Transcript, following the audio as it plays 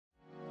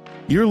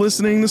You're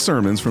listening to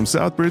sermons from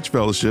Southbridge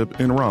Fellowship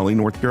in Raleigh,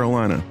 North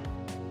Carolina.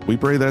 We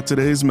pray that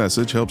today's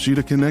message helps you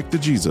to connect to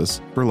Jesus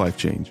for life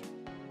change.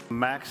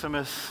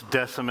 Maximus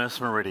Decimus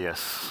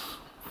Meridius.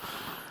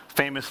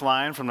 Famous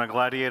line from the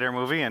Gladiator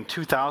movie in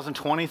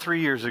 2023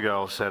 years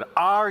ago said,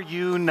 "Are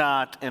you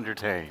not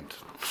entertained?"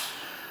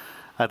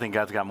 I think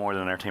God's got more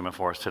than entertainment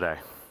for us today.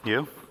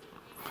 You?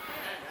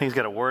 He's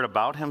got a word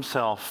about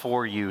himself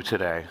for you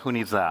today. Who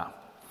needs that?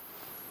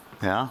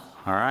 Yeah?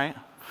 All right.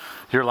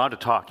 You're allowed to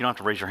talk. You don't have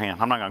to raise your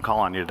hand. I'm not going to call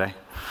on you today.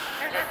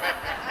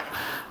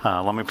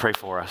 Let me pray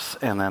for us,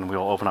 and then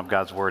we'll open up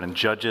God's word in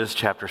Judges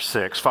chapter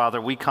 6.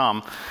 Father, we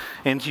come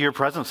into your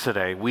presence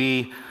today.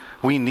 We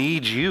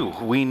need you.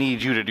 We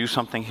need you to do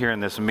something here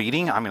in this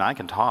meeting. I mean, I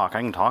can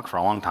talk for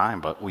a long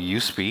time, but will you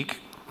speak?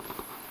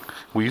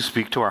 Will you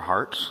speak to our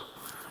hearts?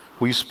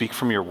 Will you speak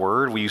from your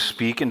word? Will you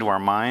speak into our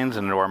minds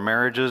and into our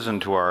marriages,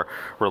 into our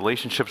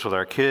relationships with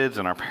our kids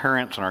and our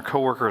parents and our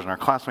coworkers and our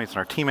classmates and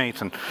our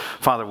teammates? And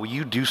Father, will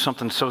you do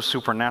something so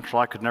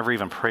supernatural I could never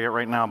even pray it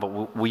right now,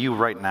 but will you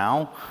right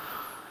now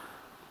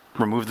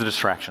remove the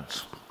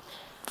distractions?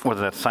 Whether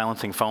that's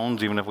silencing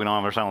phones, even if we don't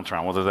have our silencer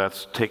on, whether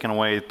that's taking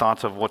away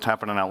thoughts of what's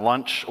happening at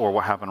lunch or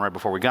what happened right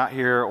before we got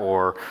here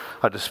or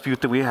a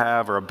dispute that we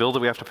have or a bill that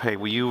we have to pay,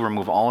 will you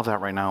remove all of that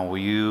right now? Will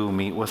you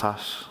meet with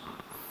us?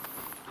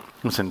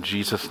 It's in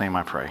Jesus' name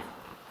I pray.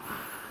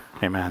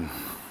 Amen.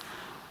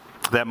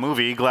 That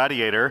movie,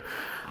 Gladiator,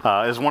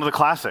 is one of the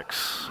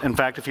classics. In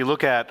fact, if you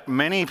look at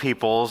many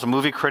people's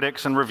movie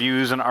critics and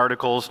reviews and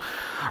articles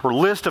or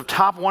list of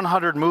top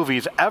 100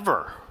 movies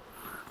ever,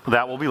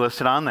 that will be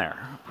listed on there.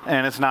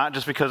 And it's not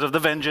just because of the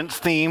vengeance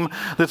theme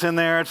that's in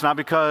there. It's not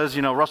because,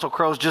 Russell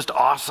Crowe's just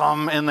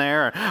awesome in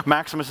there.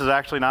 Maximus is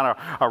actually not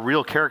a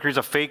real character. He's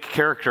a fake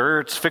character.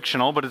 It's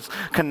fictional, but it's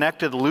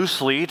connected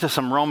loosely to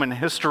some Roman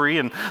history.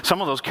 And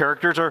some of those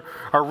characters are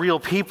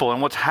real people.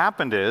 And what's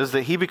happened is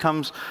that he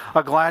becomes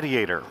a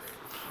gladiator.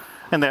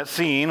 In that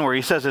scene where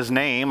he says his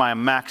name, I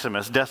am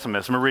Maximus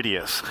Decimus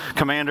Meridius,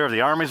 commander of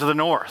the armies of the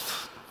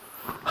north,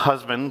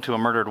 husband to a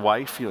murdered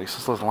wife. He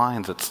says those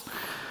lines.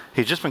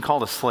 He's just been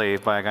called a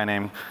slave by a guy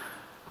named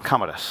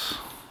Commodus,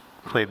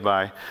 played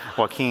by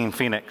Joaquin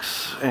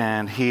Phoenix,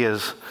 and he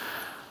is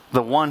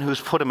the one who's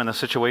put him in the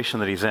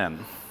situation that he's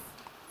in.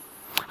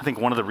 I think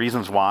one of the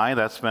reasons why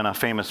that's been a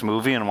famous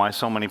movie and why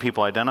so many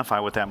people identify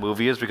with that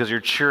movie is because you're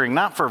cheering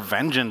not for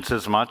vengeance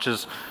as much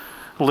as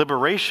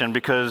liberation,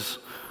 because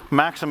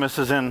Maximus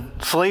is in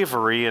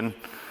slavery and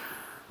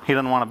he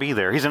doesn't want to be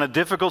there. He's in a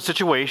difficult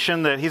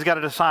situation that he's got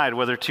to decide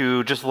whether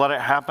to just let it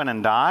happen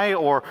and die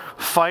or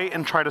fight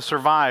and try to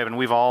survive, and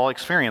we've all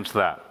experienced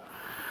that.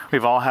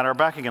 We've all had our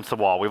back against the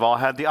wall. We've all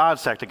had the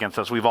odds stacked against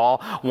us. We've all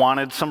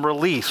wanted some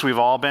release. We've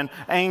all been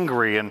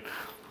angry, and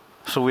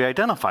so we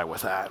identify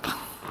with that.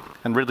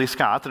 And Ridley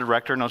Scott, the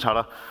director, knows how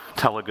to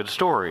tell a good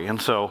story,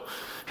 and so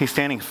he's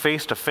standing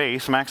face to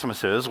face,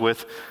 Maximus is,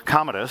 with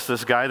Commodus,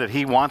 this guy that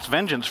he wants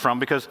vengeance from,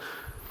 because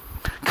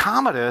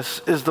Commodus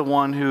is the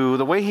one who,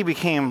 the way he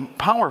became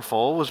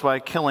powerful was by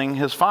killing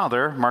his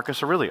father,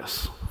 Marcus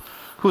Aurelius,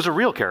 who's a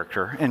real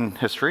character in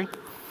history.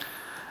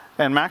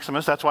 And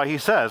Maximus, that's why he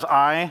says,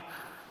 I'm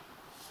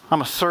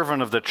a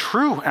servant of the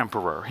true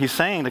emperor. He's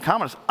saying to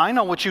Commodus, I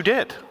know what you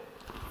did.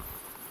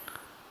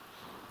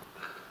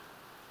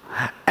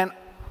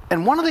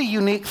 And one of the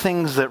unique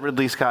things that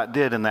Ridley Scott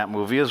did in that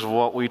movie is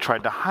what we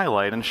tried to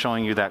highlight in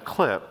showing you that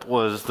clip,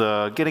 was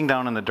the getting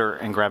down in the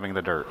dirt and grabbing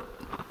the dirt.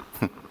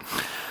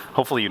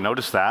 Hopefully you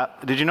noticed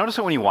that. Did you notice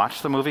it when you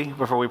watched the movie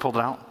before we pulled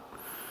it out?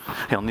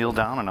 He'll kneel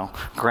down and he'll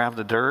grab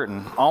the dirt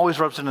and always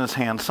rubs it in his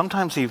hand.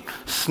 Sometimes he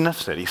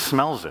sniffs it, he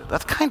smells it.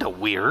 That's kind of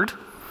weird.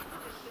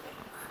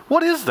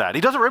 What is that?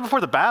 He does it right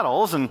before the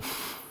battles, and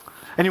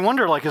you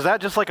wonder, is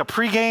that just like a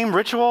pregame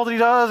ritual that he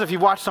does? If you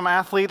watch some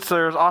athletes,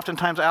 there's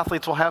oftentimes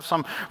athletes will have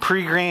some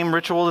pregame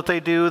ritual that they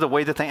do, the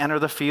way that they enter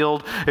the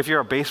field. If you're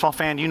a baseball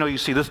fan, you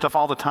see this stuff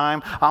all the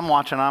time. I'm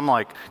watching, I'm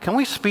like, can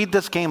we speed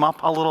this game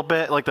up a little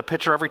bit? Like the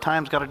pitcher every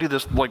time's got to do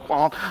this,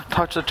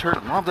 touch the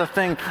turn, love the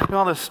thing,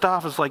 all this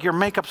stuff. It's like, your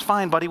makeup's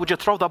fine, buddy, would you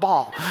throw the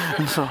ball?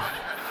 And so,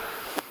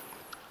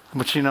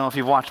 but if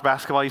you've watched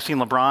basketball, you've seen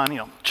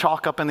LeBron,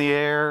 chalk up in the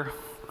air.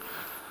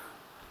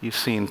 You've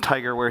seen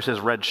Tiger wears his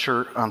red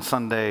shirt on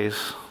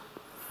Sundays.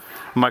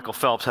 Michael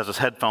Phelps has his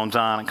headphones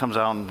on and comes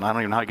out, and I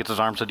don't even know how he gets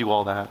his arms to do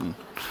all that. And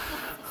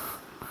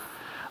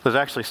there's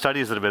actually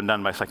studies that have been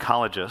done by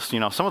psychologists.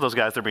 Some of those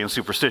guys, they're being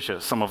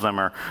superstitious. Some of them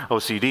are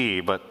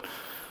OCD, but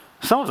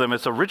some of them,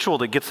 it's a ritual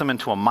that gets them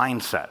into a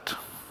mindset.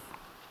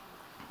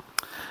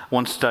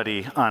 One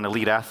study on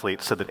elite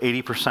athletes said that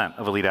 80%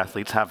 of elite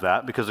athletes have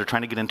that because they're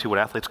trying to get into what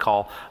athletes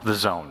call the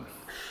zone.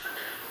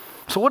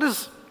 So what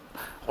is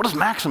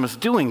Maximus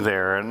doing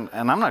there? And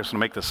I'm not just going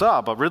to make this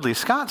up, but Ridley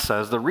Scott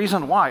says the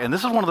reason why, and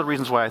this is one of the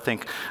reasons why I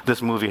think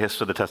this movie has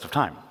stood the test of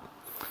time.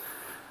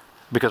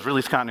 Because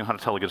Ridley Scott knew how to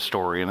tell a good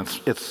story, and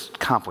it's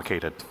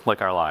complicated,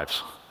 like our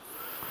lives.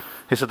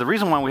 He said the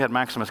reason why we had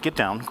Maximus get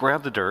down,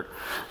 grab the dirt,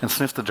 and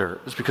sniff the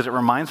dirt is because it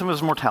reminds him of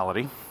his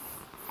mortality.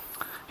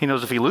 He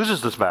knows if he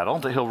loses this battle,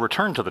 that he'll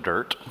return to the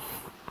dirt.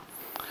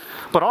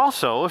 But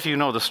also, if you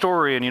know the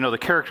story and you know the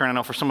character, and I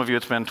know for some of you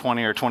it's been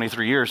 20 or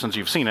 23 years since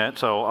you've seen it,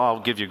 so I'll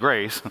give you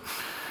grace.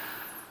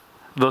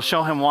 They'll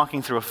show him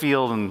walking through a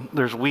field and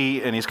there's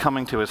wheat and he's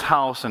coming to his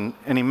house and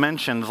he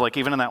mentions, like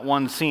even in that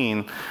one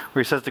scene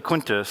where he says to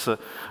Quintus,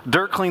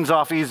 dirt cleans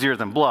off easier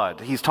than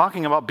blood. He's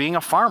talking about being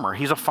a farmer.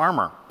 He's a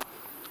farmer.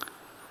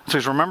 So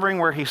he's remembering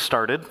where he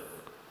started.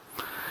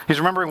 He's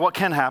remembering what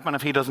can happen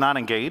if he does not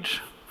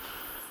engage.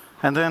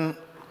 And then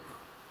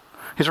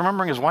he's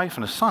remembering his wife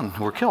and his son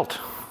who were killed.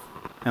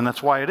 And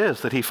that's why it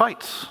is that he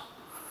fights.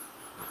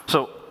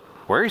 So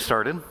where he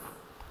started,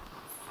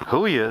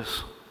 who he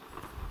is,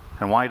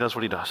 and why he does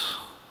what he does.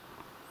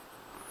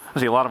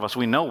 See, a lot of us,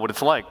 we know what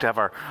it's like to have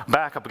our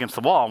back up against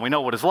the wall, and we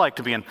know what it's like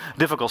to be in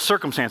difficult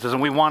circumstances,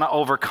 and we want to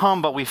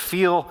overcome, but we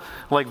feel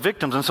like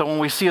victims. And so when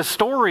we see a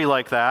story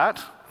like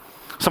that,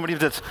 somebody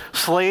that's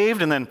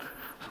slaved and then,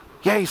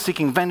 yeah, he's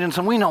seeking vengeance,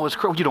 and we know it's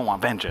cruel. You don't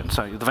want vengeance.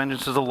 So the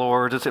vengeance is the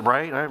Lord. Is it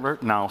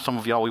right? No, some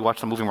of y'all, we watch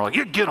the movie and we're like,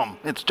 you get him.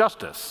 It's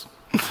justice.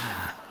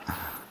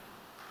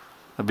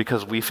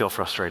 Because we feel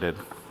frustrated.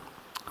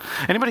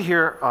 Anybody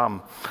here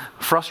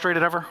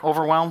frustrated ever?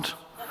 Overwhelmed?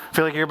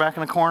 Feel like you're back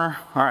in the corner?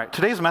 All right,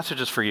 today's message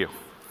is for you.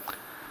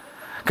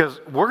 Because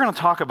we're going to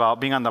talk about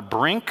being on the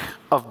brink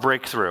of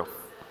breakthrough.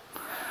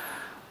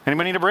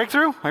 Anybody need a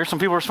breakthrough? I hear some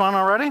people responding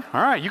already.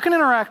 All right, you can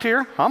interact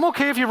here. I'm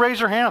okay if you raise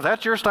your hand. If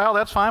that's your style,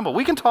 that's fine, but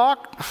we can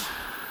talk.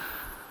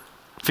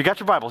 If you got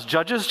your Bibles,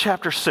 Judges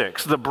chapter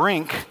 6, the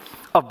brink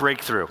of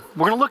breakthrough.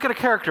 We're going to look at a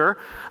character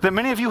that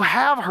many of you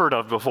have heard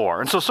of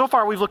before. And so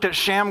far we've looked at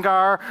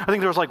Shamgar. I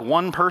think there was like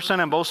one person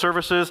in both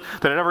services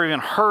that had ever even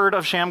heard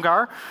of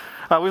Shamgar.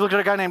 We looked at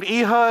a guy named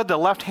Ehud, the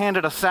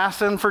left-handed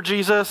assassin for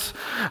Jesus.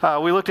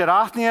 We looked at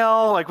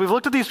Othniel. Like, we've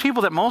looked at these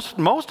people that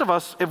most of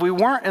us, if we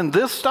weren't in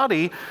this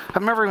study,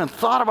 have never even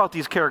thought about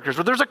these characters.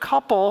 But there's a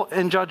couple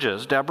in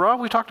Judges. Deborah,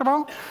 we talked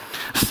about.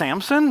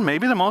 Samson,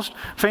 maybe the most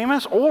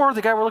famous. Or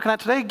the guy we're looking at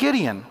today,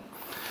 Gideon.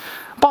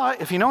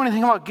 But if you know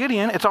anything about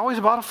Gideon, it's always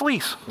about a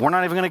fleece. We're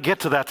not even going to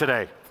get to that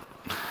today.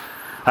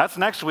 That's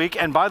next week.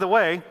 And by the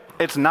way,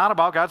 it's not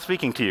about God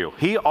speaking to you.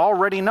 He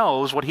already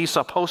knows what he's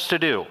supposed to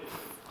do.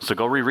 So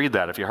go reread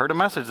that. If you heard a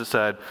message that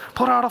said,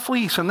 put out a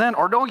fleece, and then,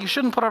 or no, you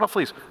shouldn't put out a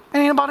fleece. It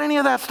ain't about any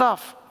of that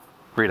stuff.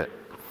 Read it.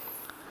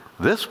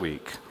 This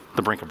week,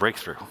 the brink of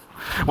breakthrough.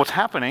 What's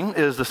happening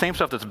is the same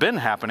stuff that's been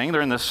happening.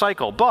 They're in this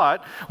cycle.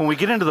 But when we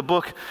get into the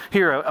book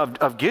here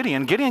of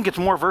Gideon, Gideon gets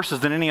more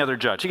verses than any other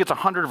judge. He gets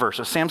 100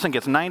 verses. Samson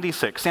gets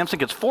 96. Samson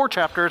gets 4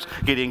 chapters.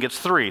 Gideon gets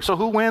 3. So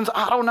who wins?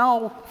 I don't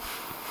know.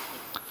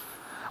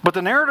 But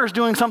the narrator's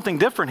doing something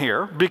different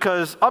here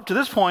because up to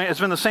this point, it's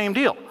been the same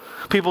deal.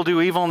 People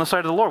do evil in the sight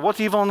of the Lord. What's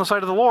evil in the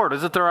sight of the Lord?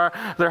 Is it they're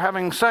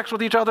having sex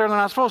with each other and they're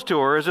not supposed to?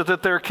 Or is it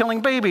that they're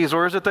killing babies?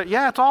 Or is it that,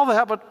 yeah, it's all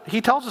that, but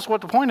he tells us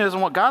what the point is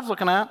and what God's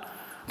looking at.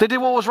 They did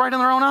what was right in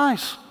their own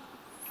eyes.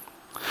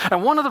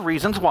 And one of the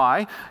reasons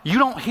why you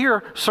don't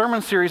hear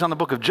sermon series on the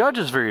book of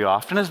Judges very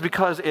often is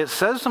because it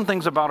says some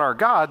things about our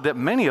God that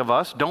many of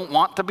us don't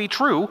want to be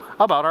true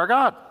about our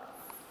God.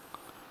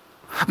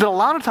 That a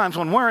lot of times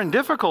when we're in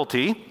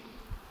difficulty,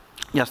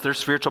 yes, there's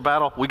spiritual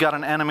battle. We got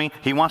an enemy.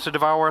 He wants to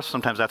devour us.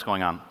 Sometimes that's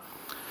going on.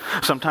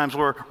 Sometimes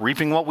we're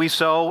reaping what we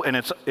sow, and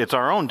it's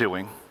our own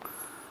doing.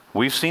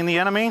 We've seen the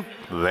enemy.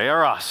 They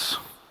are us.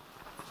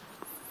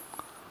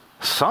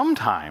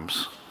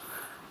 Sometimes,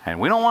 and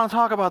we don't want to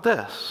talk about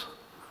this,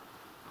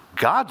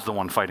 God's the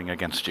one fighting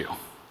against you.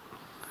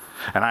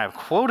 And I have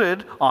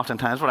quoted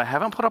oftentimes, but I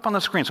haven't put up on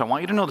the screen, so I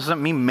want you to know this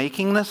isn't me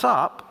making this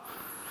up.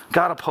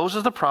 God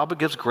opposes the proud but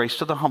gives grace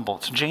to the humble.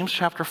 It's James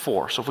chapter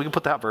 4. So if we could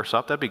put that verse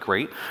up, that'd be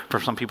great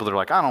for some people that are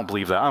like, I don't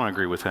believe that. I don't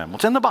agree with him. Well,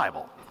 it's in the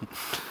Bible.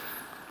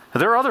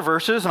 There are other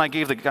verses, and I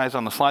gave the guys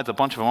on the slides a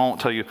bunch of them. I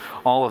won't tell you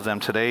all of them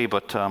today,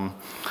 but how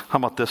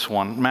about this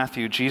one?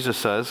 Jesus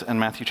says in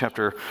Matthew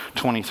chapter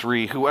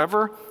 23,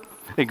 whoever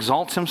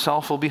exalts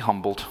himself will be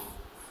humbled,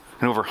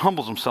 and whoever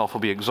humbles himself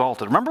will be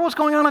exalted. Remember what's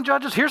going on in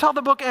Judges? Here's how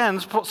the book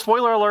ends.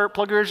 Spoiler alert,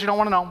 plug your ears, you don't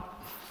want to know.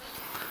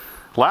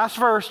 Last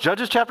verse,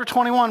 Judges chapter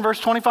 21, verse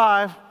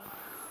 25.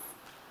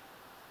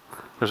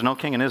 There's no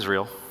king in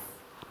Israel.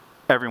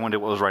 Everyone did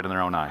what was right in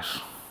their own eyes.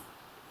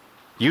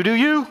 You do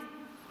you.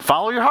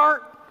 Follow your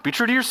heart. Be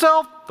true to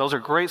yourself. Those are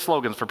great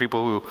slogans for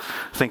people who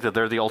think that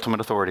they're the ultimate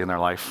authority in their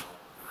life.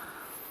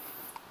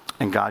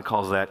 And God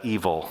calls that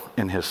evil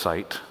in his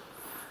sight.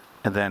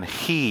 And then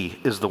he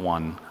is the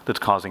one that's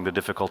causing the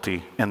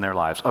difficulty in their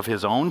lives of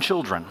his own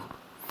children.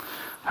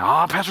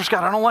 Oh, Pastor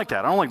Scott, I don't like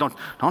that.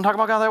 Don't talk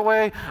about God that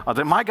way.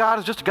 That my God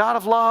is just a God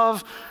of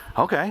love.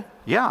 Okay,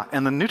 yeah.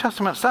 And the New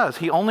Testament says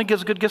he only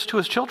gives good gifts to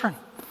his children.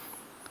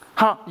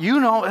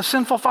 You know, as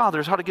sinful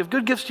fathers, how to give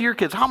good gifts to your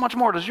kids. How much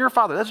more does your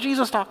Father? That's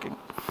Jesus talking.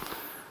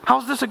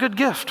 How's this a good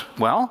gift?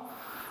 Well,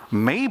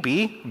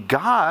 maybe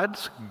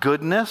God's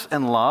goodness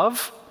and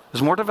love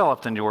is more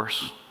developed than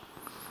yours.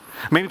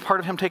 Maybe part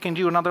of him taking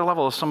you to another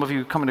level is some of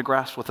you coming to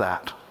grasp with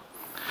that.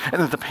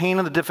 And that the pain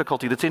and the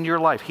difficulty that's in your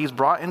life, he's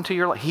brought into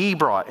your life. He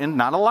brought in,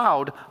 not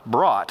allowed,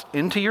 brought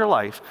into your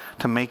life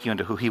to make you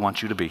into who he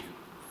wants you to be.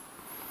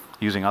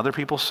 Using other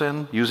people's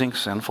sin, using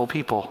sinful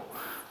people,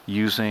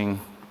 using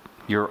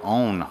your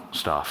own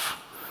stuff.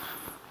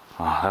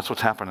 That's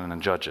what's happening in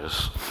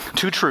Judges.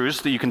 2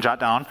 truths that you can jot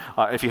down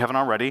if you haven't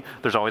already.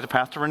 There's always a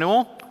path to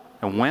renewal.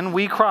 And when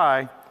we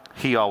cry,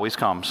 he always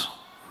comes.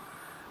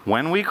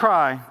 When we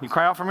cry, you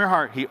cry out from your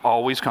heart, he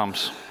always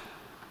comes.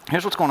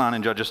 Here's what's going on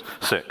in Judges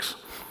 6.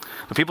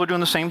 The people are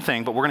doing the same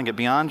thing, but we're going to get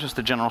beyond just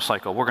the general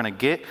cycle. We're going to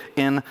get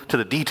into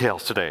the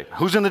details today.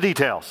 Who's in the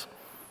details?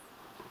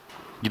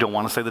 You don't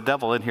want to say the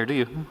devil in here, do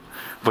you?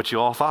 But you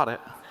all thought it.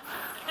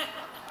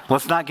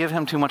 Let's not give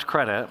him too much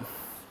credit.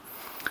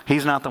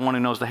 He's not the one who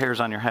knows the hairs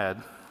on your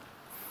head.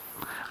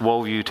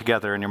 Wove you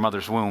together in your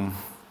mother's womb.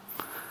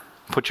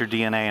 Put your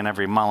DNA and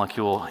every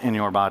molecule in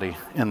your body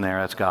in there.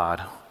 That's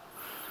God.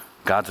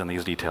 God's in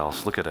these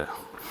details. Look at it.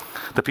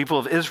 The people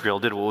of Israel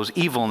did what was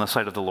evil in the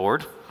sight of the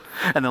Lord,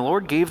 and the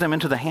Lord gave them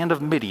into the hand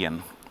of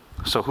Midian.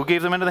 So who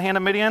gave them into the hand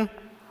of Midian?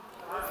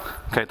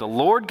 Okay, the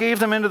Lord gave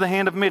them into the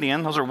hand of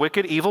Midian. Those are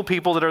wicked, evil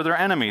people that are their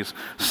enemies.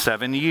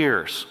 7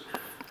 years.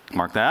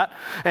 Mark that.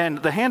 And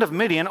the hand of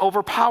Midian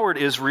overpowered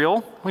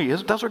Israel.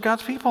 Those are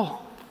God's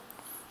people.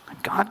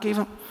 God gave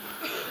them.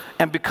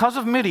 And because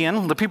of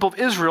Midian, the people of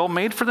Israel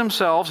made for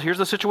themselves, here's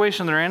the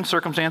situation they're in,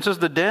 circumstances,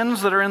 the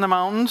dens that are in the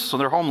mountains, so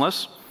they're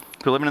homeless,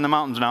 they're living in the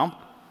mountains now,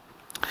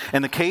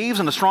 and the caves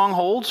and the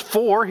strongholds,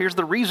 for, here's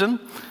the reason,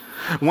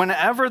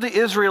 whenever the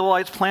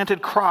Israelites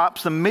planted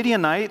crops, the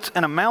Midianites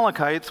and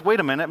Amalekites, wait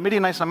a minute,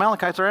 Midianites and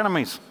Amalekites are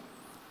enemies.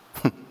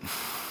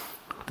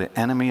 The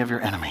enemy of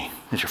your enemy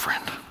is your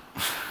friend.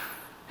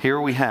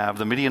 Here we have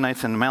the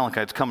Midianites and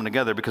Amalekites coming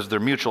together because of their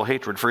mutual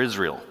hatred for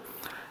Israel.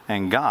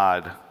 And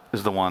God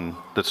is the one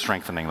that's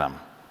strengthening them.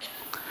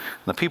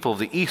 The people of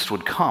the east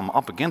would come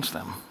up against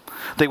them.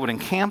 They would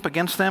encamp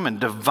against them and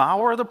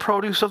devour the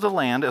produce of the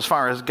land as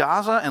far as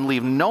Gaza and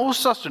leave no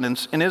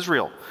sustenance in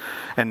Israel,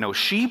 and no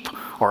sheep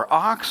or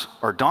ox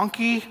or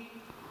donkey.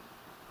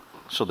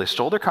 So they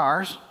stole their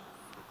cars.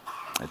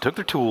 They took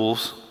their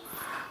tools.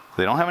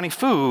 They don't have any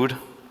food.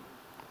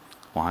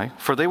 Why?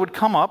 For they would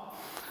come up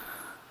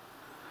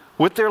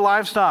with their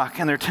livestock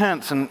and their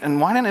tents.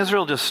 And why didn't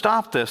Israel just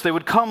stop this? They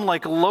would come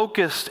like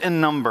locusts in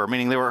number,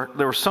 meaning there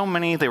were so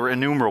many, they were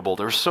innumerable.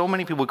 There were so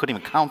many people we couldn't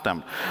even count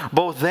them.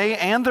 Both they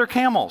and their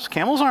camels.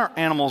 Camels aren't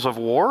animals of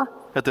war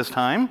at this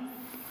time.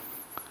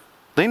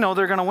 They know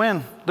they're going to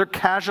win. They're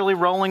casually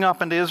rolling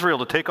up into Israel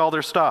to take all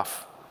their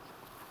stuff.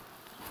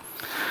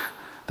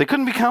 They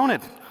couldn't be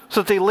counted.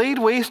 So that they laid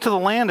waste to the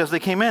land as they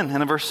came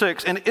in verse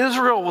 6. And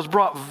Israel was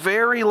brought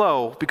very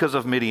low because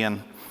of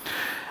Midian.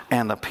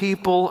 And the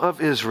people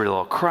of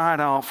Israel cried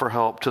out for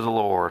help to the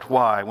Lord.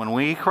 Why? When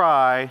we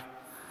cry,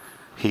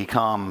 he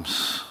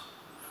comes.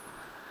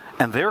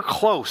 And they're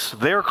close to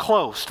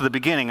the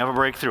beginning of a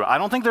breakthrough. I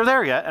don't think they're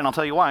there yet, and I'll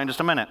tell you why in just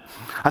a minute.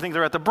 I think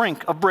they're at the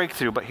brink of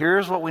breakthrough, but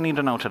here's what we need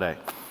to know today.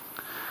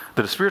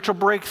 That a spiritual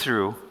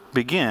breakthrough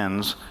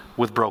begins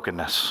with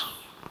brokenness.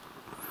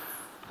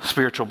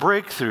 Spiritual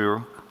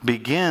breakthrough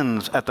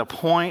begins at the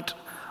point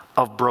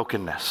of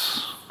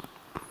brokenness.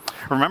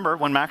 Remember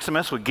when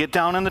Maximus would get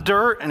down in the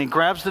dirt and he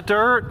grabs the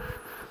dirt?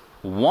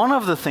 One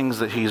of the things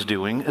that he's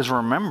doing is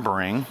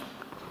remembering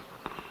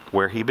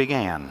where he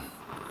began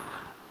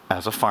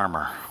as a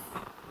farmer.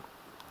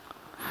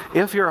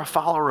 If you're a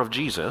follower of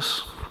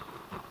Jesus,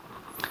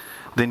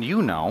 then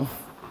you know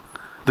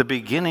the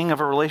beginning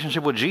of a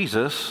relationship with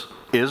Jesus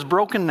is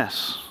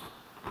brokenness.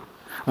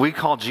 We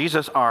call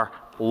Jesus our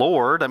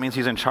Lord, that means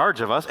he's in charge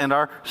of us, and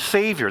our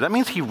Savior. That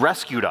means he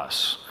rescued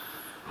us.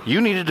 You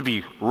needed to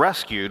be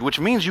rescued, which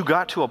means you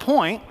got to a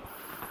point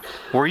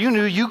where you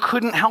knew you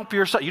couldn't help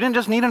yourself. You didn't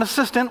just need an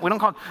assistant. We don't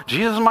call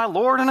Jesus my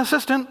Lord an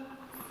assistant.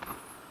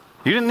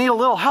 You didn't need a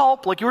little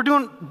help. Like you were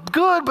doing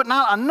good, but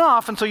not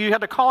enough, and so you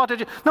had to call out to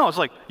Jesus. No, it's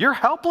like you're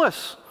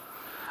helpless.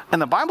 And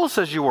the Bible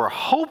says you were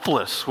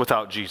hopeless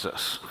without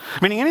Jesus.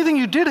 Meaning anything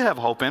you did have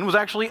hope in was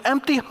actually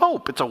empty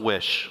hope. It's a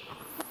wish.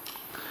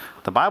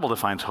 The Bible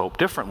defines hope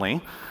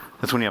differently.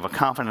 It's when you have a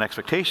confident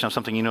expectation of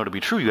something you know to be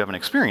true you haven't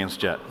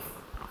experienced yet.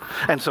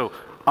 And so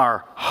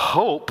our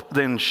hope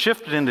then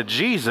shifted into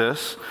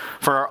Jesus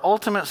for our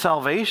ultimate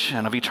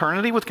salvation of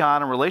eternity with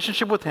God and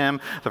relationship with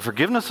him, the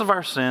forgiveness of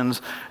our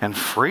sins, and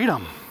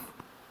freedom.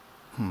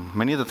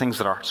 Many of the things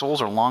that our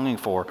souls are longing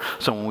for.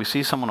 So when we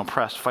see someone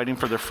oppressed, fighting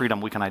for their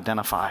freedom, we can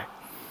identify,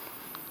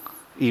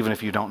 even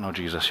if you don't know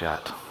Jesus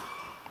yet.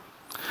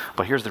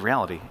 But here's the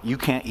reality. You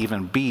can't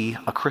even be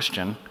a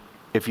Christian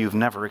if you've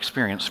never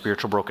experienced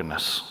spiritual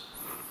brokenness.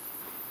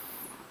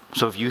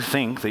 So if you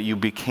think that you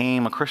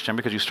became a Christian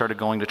because you started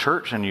going to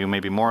church and you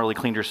maybe morally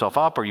cleaned yourself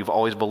up or you've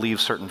always believed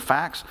certain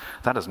facts,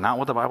 that is not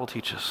what the Bible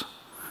teaches.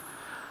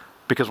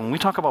 Because when we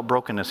talk about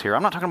brokenness here,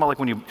 I'm not talking about like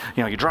when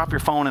you drop your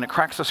phone and it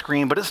cracks the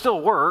screen, but it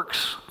still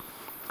works.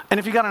 And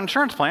if you got an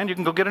insurance plan, you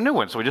can go get a new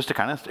one. So we just to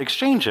kind of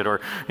exchange it. Or,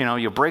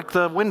 you break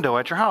the window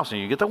at your house and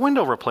you get the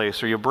window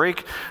replaced. Or you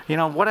break,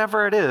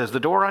 whatever it is, the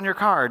door on your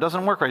car, it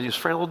doesn't work right. You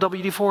spray a little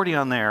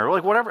WD-40 on there. Or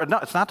like whatever. No,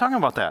 it's not talking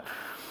about that.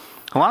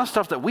 A lot of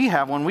stuff that we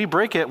have, when we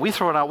break it, we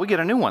throw it out, we get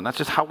a new one. That's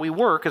just how we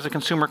work as a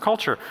consumer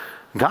culture.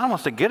 God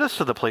wants to get us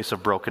to the place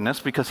of brokenness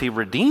because he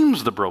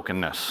redeems the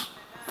brokenness.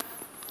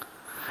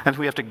 And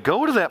we have to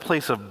go to that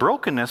place of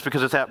brokenness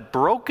because it's that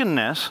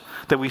brokenness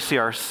that we see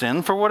our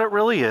sin for what it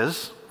really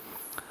is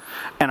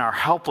and our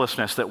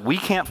helplessness that we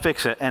can't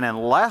fix it. And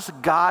unless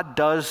God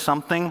does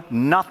something,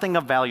 nothing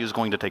of value is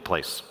going to take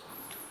place.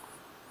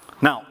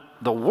 Now,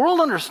 the world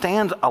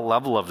understands a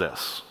level of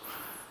this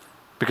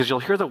because you'll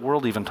hear the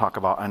world even talk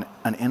about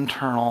an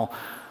internal,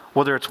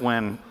 whether it's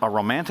when a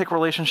romantic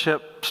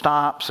relationship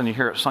stops and you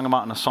hear it sung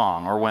about in a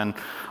song, or when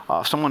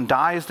someone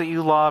dies that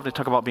you love, they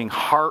talk about being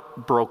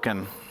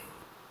heartbroken.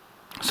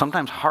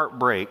 Sometimes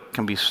heartbreak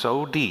can be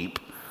so deep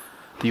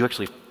that you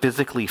actually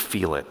physically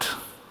feel it.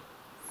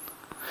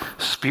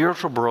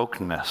 Spiritual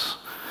brokenness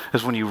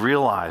is when you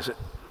realize,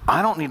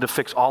 I don't need to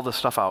fix all this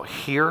stuff out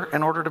here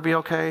in order to be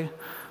okay,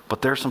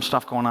 but there's some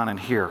stuff going on in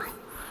here,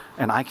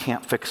 and I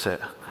can't fix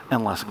it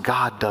unless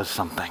God does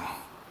something.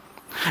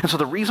 And so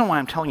the reason why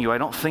I'm telling you I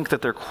don't think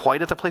that they're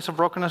quite at the place of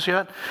brokenness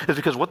yet is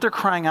because what they're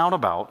crying out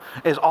about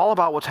is all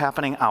about what's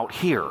happening out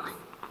here.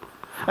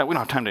 We don't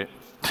have time to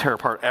tear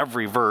apart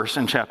every verse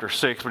in chapter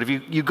 6, but if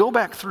you go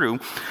back through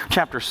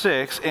chapter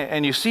 6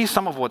 and you see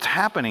some of what's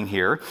happening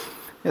here,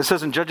 it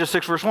says in Judges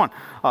 6 verse 1,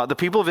 the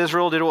people of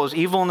Israel did what was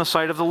evil in the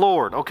sight of the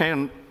Lord. Okay,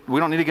 and we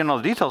don't need to get into all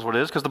the details of what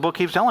it is because the book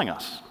keeps telling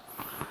us.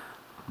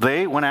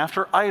 They went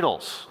after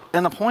idols.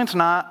 And the point's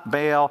not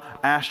Baal,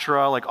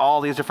 Ashtoreth, like all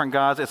these different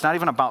gods. It's not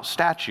even about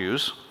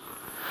statues.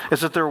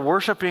 It's that they're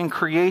worshiping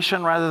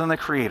creation rather than the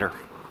Creator.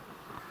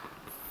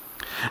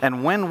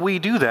 And when we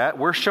do that,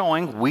 we're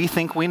showing we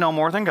think we know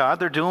more than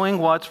God. They're doing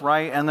what's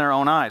right in their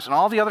own eyes. And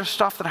all the other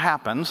stuff that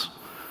happens,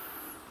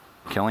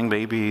 killing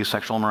babies,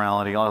 sexual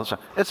immorality, all that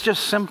stuff, it's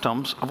just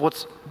symptoms of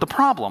what's the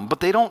problem. But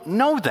they don't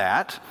know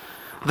that.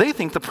 They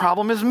think the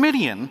problem is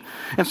Midian.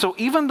 And so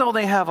even though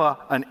they have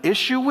an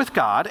issue with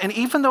God, and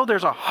even though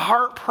there's a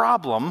heart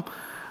problem,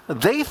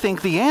 they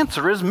think the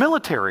answer is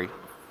military.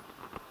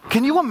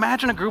 Can you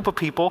imagine a group of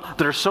people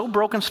that are so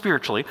broken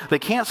spiritually, they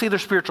can't see their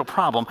spiritual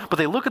problem, but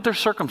they look at their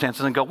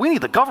circumstances and go, we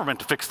need the government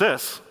to fix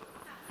this.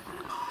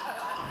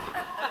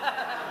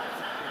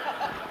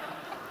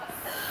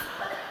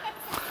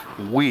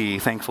 We,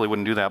 thankfully,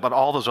 wouldn't do that, but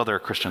all those other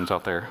Christians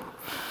out there.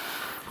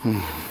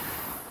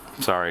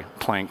 Sorry,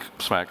 plank,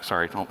 smack,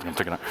 sorry, I'm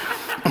taking it.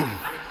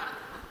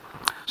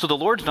 So the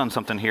Lord's done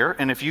something here,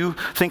 and if you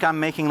think I'm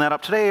making that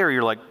up today, or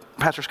you're like,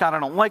 Pastor Scott, I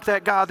don't like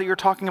that God that you're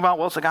talking about,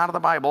 well, it's the God of the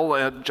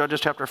Bible.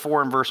 Judges chapter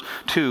 4 and verse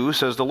 2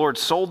 says the Lord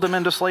sold them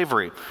into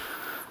slavery.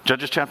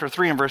 Judges chapter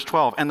 3 and verse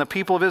 12, and the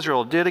people of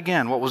Israel did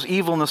again what was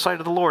evil in the sight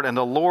of the Lord, and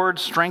the Lord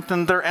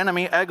strengthened their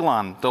enemy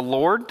Eglon. The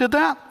Lord did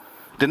that?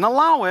 Didn't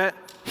allow it,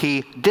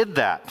 He did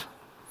that.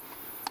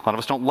 A lot of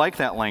us don't like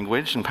that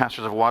language, and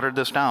pastors have watered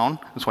this down.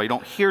 That's why you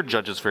don't hear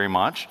Judges very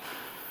much.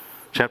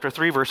 Chapter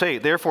 3, verse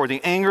 8, therefore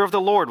the anger of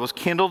the Lord was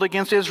kindled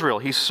against Israel.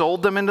 He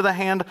sold them into the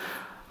hand,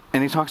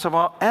 and he talks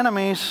about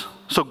enemies.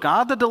 So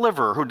God the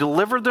deliverer, who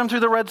delivered them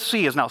through the Red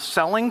Sea, is now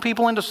selling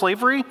people into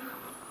slavery?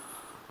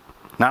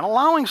 Not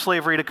allowing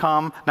slavery to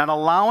come, not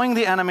allowing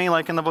the enemy,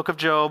 like in the book of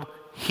Job.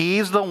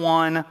 He's the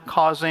one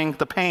causing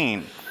the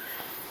pain.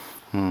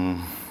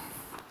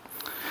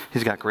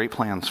 He's got great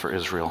plans for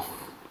Israel.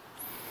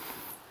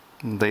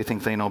 They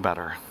think they know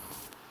better.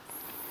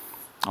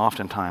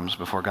 Oftentimes,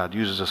 before God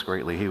uses us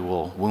greatly, He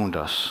will wound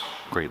us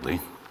greatly.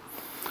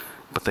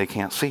 But they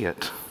can't see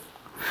it.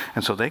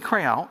 And so they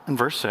cry out in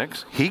verse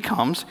 6. He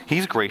comes.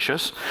 He's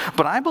gracious.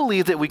 But I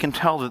believe that we can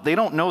tell that they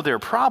don't know their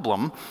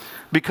problem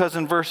because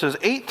in verses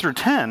 8 through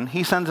 10,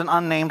 He sends an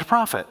unnamed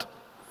prophet.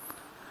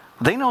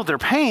 They know their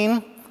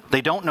pain.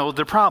 They don't know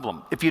their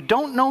problem. If you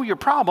don't know your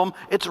problem,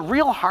 it's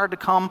real hard to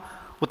come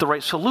with the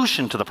right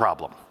solution to the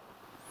problem.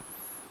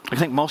 I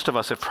think most of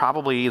us have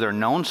probably either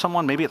known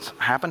someone, maybe it's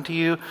happened to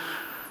you,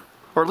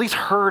 or at least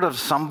heard of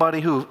somebody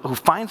who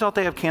finds out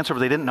they have cancer, but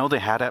they didn't know they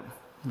had it.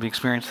 Have you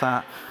experienced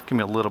that? Give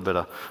me a little bit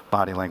of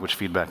body language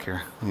feedback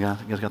here. Yeah,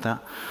 you guys got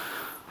that?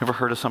 Ever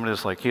heard of somebody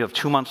that's like, you have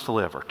 2 months to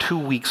live or 2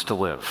 weeks to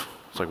live?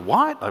 It's like,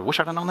 what? I wish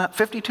I'd have known that.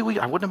 52 weeks,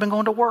 I wouldn't have been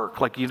going to work.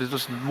 Like, you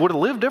just would have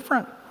lived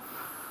different.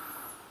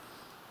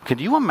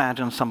 Could you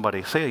imagine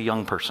somebody, say a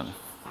young person,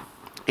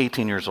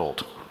 18 years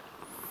old,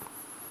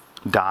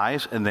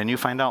 dies, and then you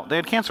find out they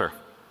had cancer?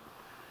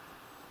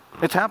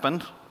 It's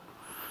happened.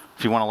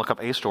 If you want to look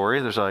up a story,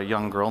 there's a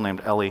young girl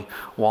named Ellie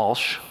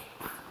Walsh.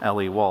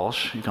 Ellie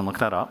Walsh, you can look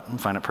that up and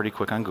find it pretty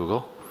quick on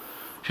Google.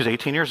 She's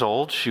 18 years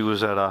old. She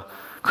was at a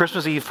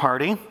Christmas Eve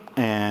party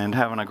and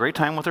having a great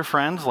time with her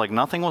friends, like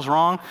nothing was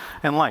wrong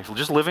in life.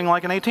 Just living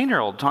like an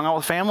 18-year-old. Hung out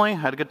with family,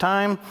 had a good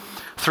time.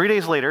 3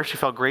 days later, she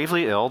fell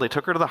gravely ill. They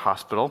took her to the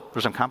hospital.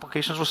 There's some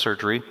complications with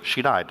surgery.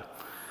 She died.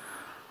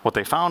 What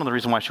they found, and the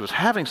reason why she was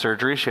having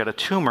surgery, she had a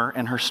tumor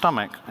in her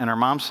stomach. And her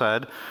mom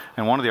said,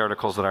 in one of the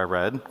articles that I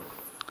read,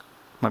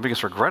 my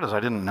biggest regret is I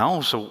didn't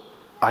know, so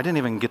I didn't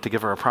even get to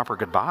give her a proper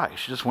goodbye.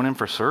 She just went in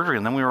for surgery,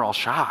 and then we were all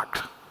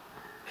shocked.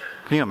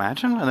 Can you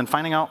imagine? And then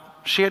finding out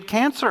she had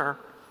cancer.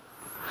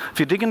 If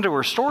you dig into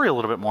her story a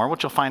little bit more,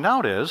 what you'll find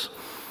out is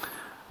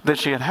that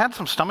she had had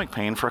some stomach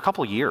pain for a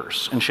couple of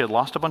years, and she had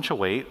lost a bunch of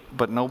weight,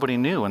 but nobody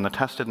knew, and the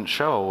test didn't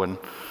show. And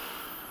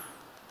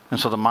And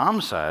so the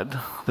mom said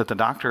that the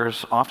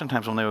doctors,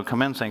 oftentimes when they would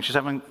come in saying, she's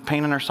having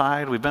pain in her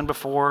side, we've been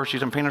before,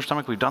 she's having pain in her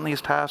stomach, we've done these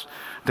tests,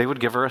 they would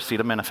give her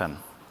acetaminophen,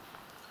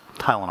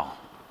 Tylenol.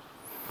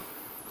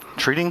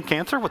 Treating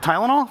cancer with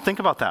Tylenol? Think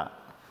about that.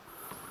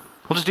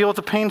 We'll just deal with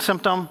the pain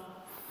symptom,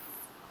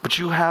 but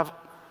you have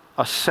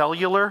a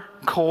cellular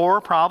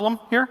core problem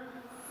here?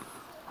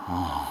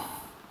 Oh.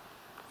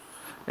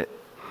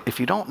 If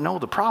you don't know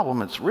the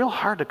problem, it's real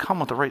hard to come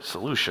with the right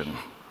solution.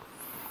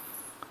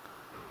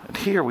 And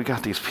here we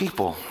got these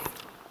people.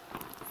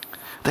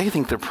 They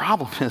think their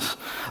problem is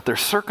their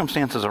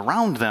circumstances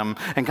around them,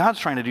 and God's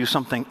trying to do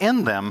something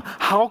in them.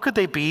 How could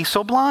they be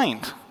so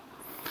blind?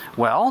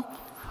 Well,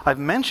 I've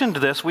mentioned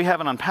this. We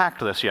haven't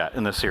unpacked this yet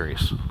in this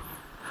series.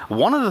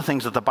 One of the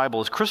things that the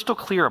Bible is crystal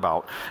clear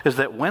about is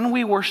that when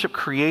we worship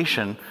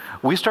creation,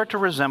 we start to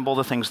resemble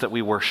the things that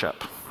we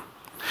worship.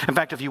 In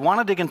fact, if you want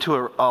to dig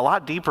into a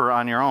lot deeper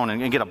on your own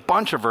and get a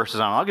bunch of verses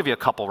on it, I'll give you a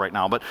couple right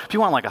now, but if you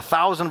want like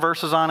 1,000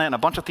 verses on it and a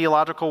bunch of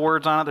theological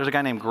words on it, there's a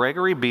guy named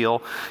Gregory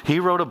Beale. He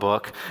wrote a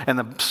book, and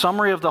the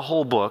summary of the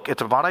whole book,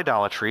 it's about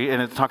idolatry,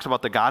 and it talks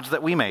about the gods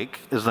that we make,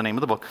 is the name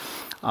of the book.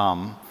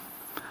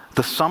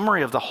 The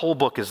summary of the whole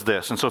book is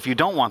this, and so if you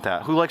don't want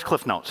that, who likes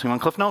Cliff Notes? You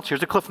want Cliff Notes? Here's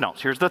the Cliff Notes.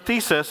 Here's the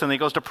thesis, and he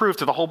goes to proof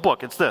to the whole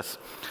book. It's this.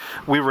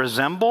 We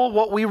resemble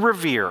what we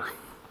revere,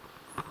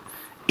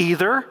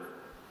 either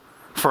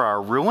for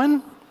our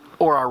ruin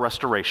or our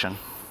restoration.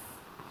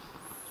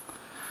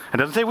 It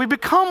doesn't say we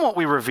become what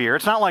we revere.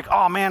 It's not like,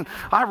 oh man,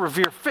 I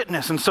revere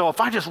fitness, and so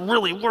if I just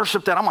really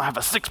worship that, I'm going to have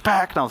a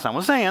six-pack. No, that's not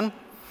what I'm saying.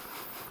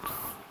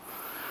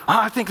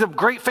 I think the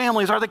great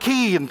families are the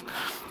key, and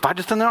if I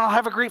just then I'll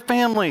have a great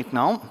family.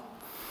 No.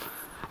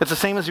 It's the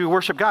same as you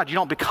worship God. You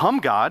don't become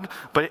God,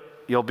 but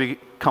you'll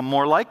become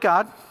more like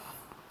God.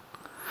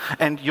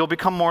 And you'll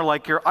become more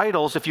like your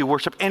idols if you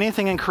worship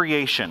anything in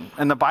creation.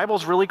 And the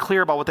Bible's really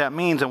clear about what that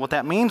means. And what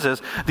that means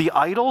is the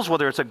idols,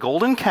 whether it's a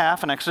golden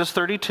calf in Exodus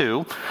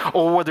 32,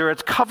 or whether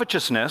it's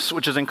covetousness,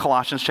 which is in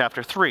Colossians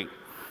chapter 3.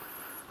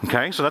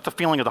 Okay, so that's a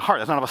feeling of the heart.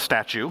 That's not of a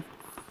statue.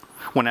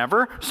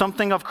 Whenever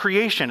something of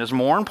creation is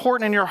more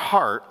important in your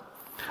heart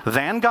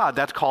than God,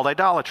 that's called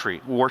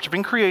idolatry.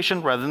 Worshiping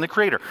creation rather than the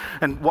Creator.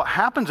 And what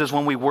happens is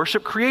when we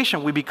worship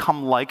creation, we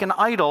become like an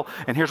idol.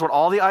 And here's what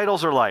all the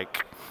idols are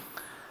like.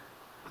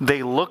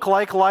 They look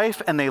like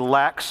life and they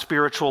lack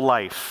spiritual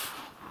life.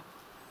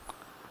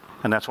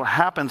 And that's what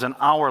happens in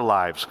our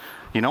lives.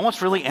 You know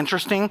what's really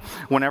interesting?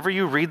 Whenever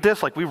you read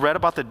this, like we read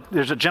about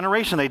there's a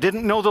generation, they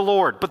didn't know the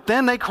Lord, but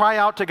then they cry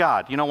out to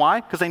God. You know why?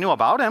 Because they knew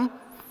about Him.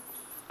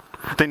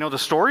 They know the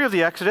story of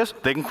the Exodus.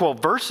 They can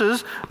quote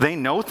verses. They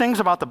know things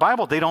about the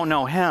Bible. They don't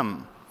know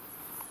Him.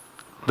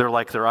 They're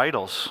like their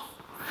idols.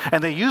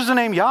 And they use the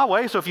name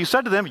Yahweh, so if you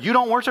said to them, you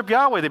don't worship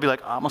Yahweh, they'd be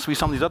like, oh, it must be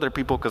some of these other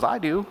people because I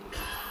do.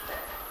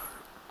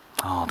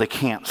 Oh, they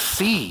can't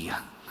see.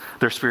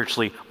 They're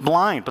spiritually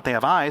blind, but they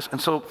have eyes.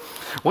 And so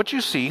what you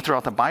see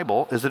throughout the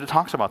Bible is that it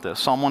talks about this.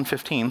 Psalm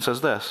 115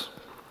 says this.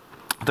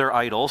 Their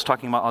idols,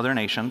 talking about other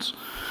nations,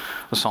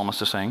 the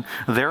psalmist is saying,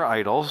 their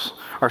idols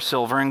are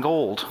silver and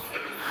gold,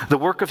 the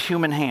work of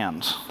human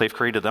hands. They've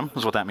created them,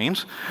 is what that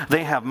means.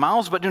 They have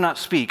mouths but do not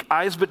speak,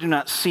 eyes but do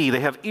not see.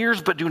 They have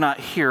ears but do not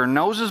hear,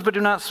 noses but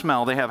do not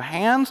smell. They have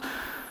hands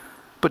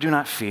but do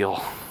not feel,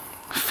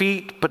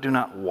 feet but do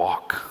not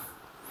walk.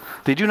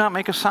 They do not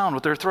make a sound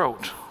with their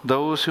throat.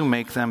 Those who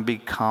make them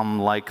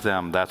become like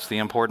them. That's the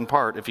important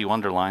part if you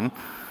underline.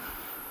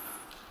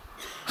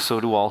 So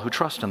do all who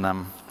trust in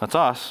them. That's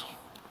us.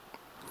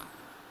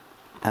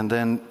 And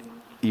then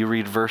you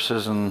read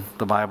verses in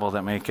the Bible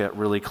that make it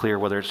really clear,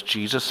 whether it's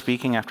Jesus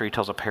speaking after He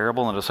tells a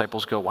parable and the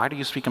disciples go, why do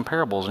you speak in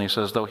parables? And He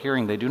says, though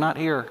hearing, they do not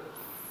hear.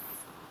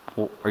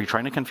 Well, are you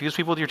trying to confuse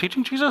people with your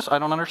teaching, Jesus? I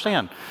don't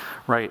understand.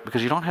 Right,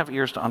 because you don't have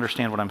ears to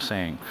understand what I'm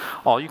saying.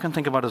 All you can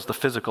think about is the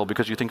physical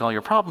because you think all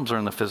your problems are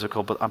in the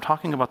physical, but I'm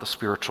talking about the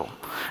spiritual.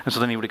 And so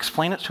then He would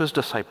explain it to His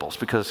disciples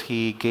because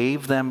He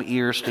gave them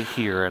ears to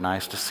hear and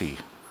eyes to see.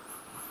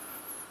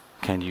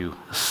 Can you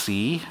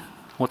see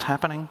what's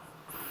happening?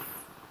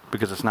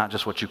 Because it's not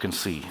just what you can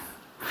see.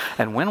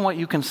 And when what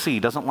you can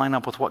see doesn't line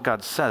up with what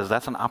God says,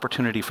 that's an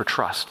opportunity for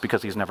trust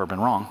because He's never been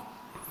wrong.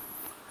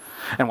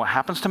 And what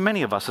happens to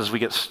many of us is we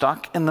get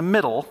stuck in the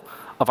middle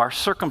of our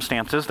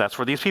circumstances. That's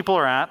where these people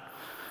are at.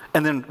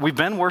 And then we've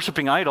been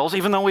worshiping idols,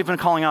 even though we've been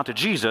calling out to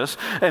Jesus.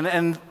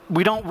 And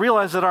we don't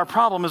realize that our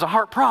problem is a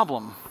heart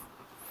problem.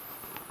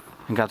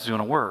 And God's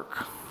doing a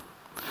work.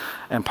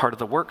 And part of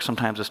the work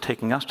sometimes is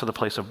taking us to the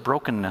place of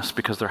brokenness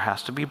because there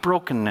has to be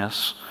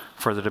brokenness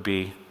for there to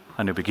be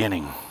a new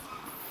beginning.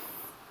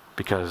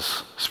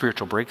 Because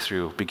spiritual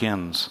breakthrough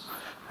begins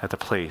at the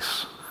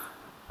place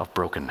of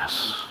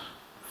brokenness.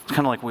 It's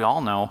kind of like we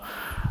all know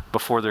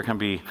before there can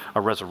be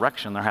a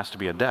resurrection, there has to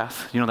be a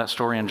death. You know that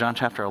story in John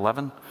chapter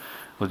 11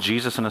 with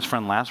Jesus and his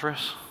friend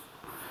Lazarus?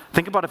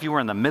 Think about if you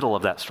were in the middle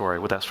of that story,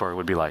 what that story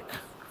would be like.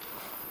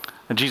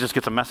 And Jesus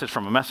gets a message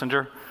from a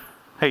messenger.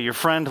 Hey, your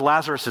friend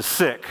Lazarus is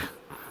sick.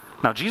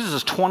 Now, Jesus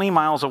is 20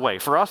 miles away.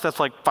 For us, that's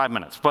like 5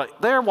 minutes.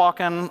 But they're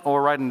walking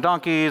or riding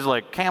donkeys,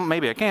 like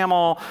maybe a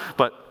camel,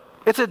 but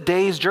it's a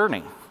day's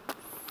journey.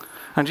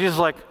 And Jesus is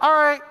like, all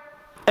right.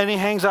 And he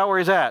hangs out where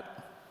he's at.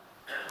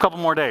 A couple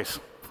more days.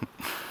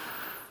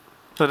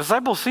 The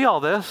disciples see all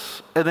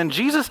this, and then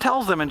Jesus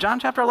tells them in John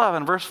chapter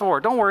 11, verse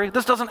 4, don't worry,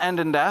 this doesn't end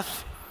in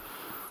death.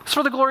 It's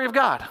for the glory of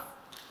God.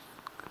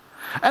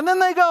 And then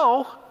they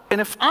go, and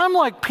if I'm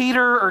like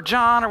Peter or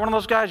John or one of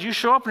those guys, you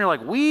show up and you're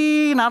like,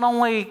 not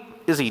only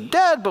is he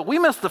dead, but we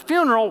missed the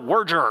funeral,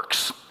 we're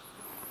jerks.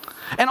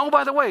 And oh,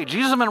 by the way,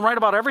 Jesus has been right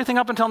about everything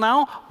up until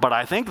now, but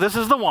I think this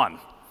is the one.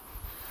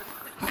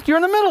 You're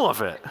in the middle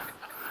of it.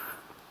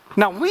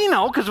 Now, we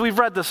know, because we've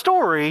read the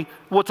story,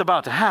 what's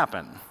about to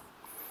happen.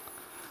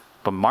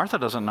 But Martha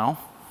doesn't know.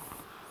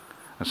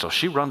 And so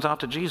she runs out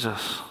to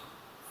Jesus.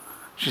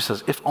 She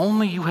says, if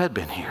only you had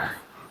been here,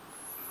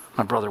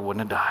 my brother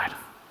wouldn't have died.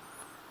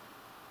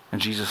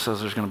 And Jesus says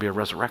there's going to be a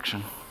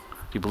resurrection. Do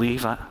you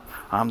believe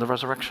I'm the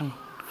resurrection?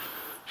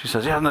 She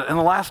says, yeah, in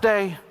the last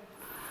day.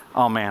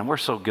 Oh man, we're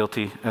so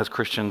guilty as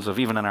Christians of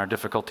even in our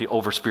difficulty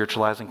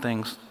over-spiritualizing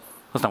things.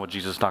 That's not what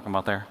Jesus is talking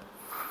about there.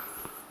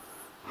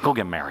 Go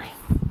get Mary.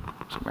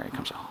 So Mary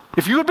comes out.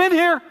 If you had been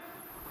here,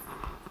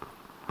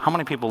 how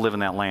many people live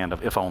in that land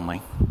of if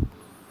only?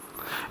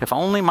 If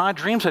only my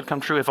dreams had come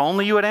true. If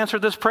only you had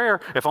answered this prayer.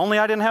 If only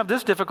I didn't have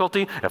this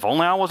difficulty. If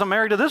only I wasn't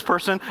married to this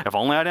person. If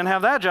only I didn't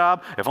have that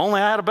job. If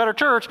only I had a better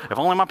church. If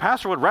only my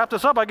pastor would wrap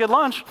this up, I'd get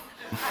lunch.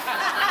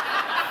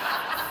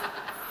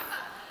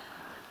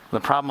 The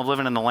problem of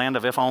living in the land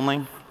of if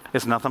only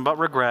is nothing but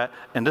regret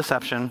and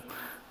deception,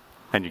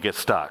 and you get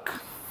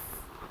stuck.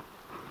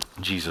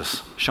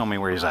 Jesus, show me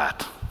where he's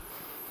at.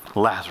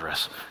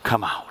 Lazarus,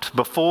 come out.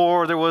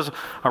 Before there was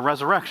a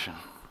resurrection,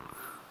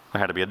 there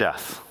had to be a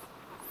death.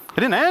 It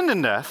didn't end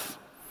in death,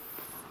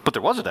 but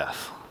there was a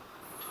death.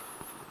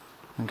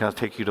 And God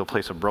take you to a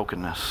place of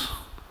brokenness.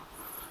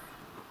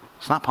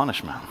 It's not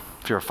punishment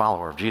if you're a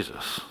follower of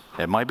Jesus.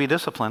 It might be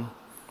discipline.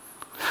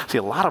 See,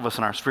 a lot of us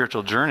in our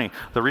spiritual journey,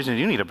 the reason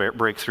you need a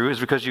breakthrough is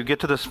because you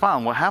get to this spot.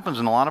 And what happens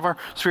in a lot of our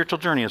spiritual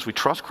journey is we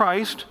trust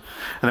Christ,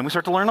 and then we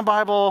start to learn the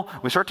Bible,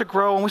 we start to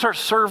grow, and we start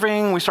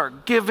serving, we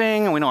start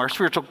giving, and we know our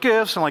spiritual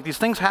gifts, and like these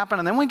things happen,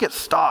 and then we get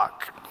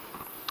stuck.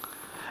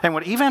 And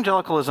what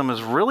evangelicalism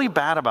is really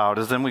bad about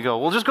is then we go,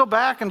 well, just go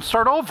back and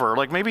start over.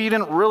 Like maybe you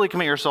didn't really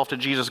commit yourself to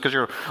Jesus because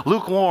you're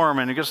lukewarm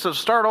and you just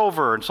start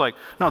over. It's like,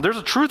 no, there's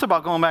a truth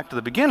about going back to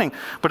the beginning,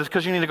 but it's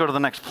because you need to go to the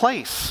next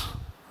place.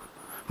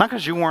 Not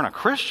because you weren't a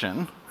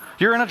Christian.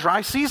 You're in a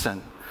dry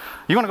season.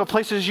 You want to go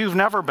places you've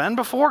never been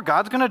before?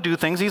 God's going to do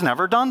things he's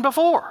never done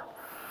before.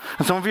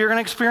 And some of you are going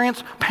to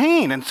experience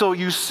pain. And so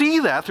you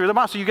see that through the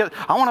Bible. So you get,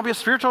 I want to be a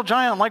spiritual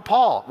giant like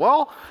Paul.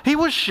 Well, he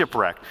was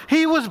shipwrecked.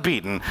 He was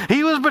beaten.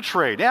 He was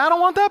betrayed. Yeah, I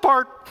don't want that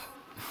part.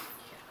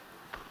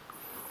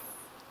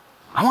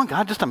 I want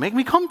God just to make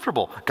me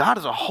comfortable. God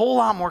is a whole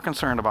lot more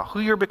concerned about who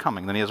you're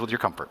becoming than he is with your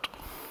comfort.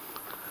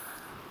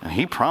 And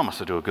he promised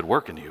to do a good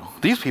work in you.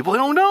 These people, they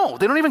don't know.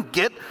 They don't even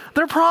get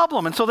their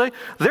problem. And so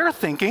they're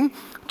thinking,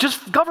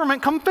 just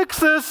government, come fix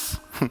this.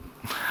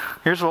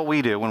 Here's what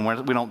we do when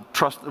we don't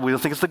trust, we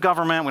don't think it's the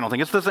government, we don't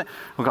think it's this thing.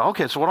 We go,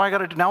 okay, so what do I got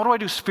to do? Now what do I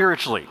do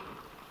spiritually?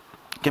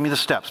 Give me the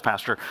steps,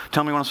 Pastor.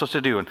 Tell me what I'm supposed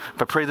to do. And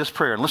if I pray this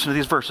prayer and listen to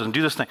these verses and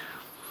do this thing.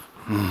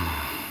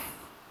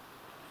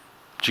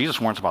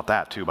 Jesus warns about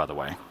that too, by the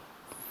way.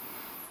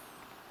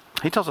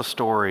 He tells a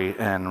story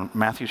in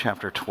Matthew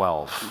chapter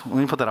 12. Let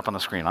me put that up on the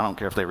screen. I don't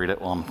care if they read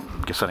it while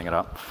I'm setting it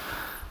up.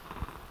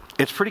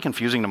 It's pretty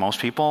confusing to most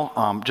people.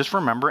 Just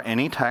remember,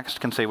 any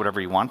text can say whatever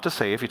you want to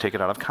say if you take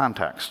it out of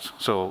context.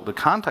 So the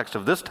context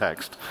of this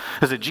text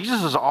is that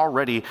Jesus has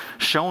already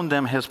shown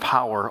them his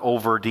power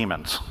over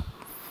demons.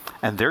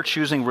 And they're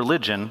choosing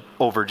religion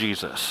over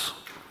Jesus.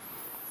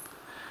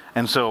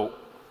 And so,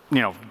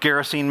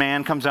 Gerasene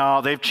man comes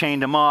out, they've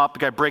chained him up, the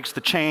guy breaks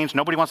the chains,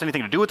 nobody wants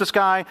anything to do with this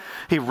guy.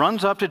 He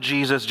runs up to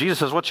Jesus. Jesus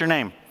says, what's your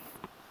name?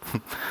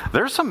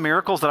 There's some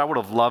miracles that I would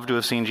have loved to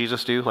have seen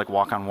Jesus do, like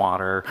walk on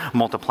water,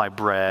 multiply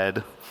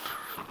bread.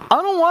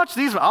 I don't watch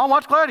these. I'll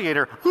watch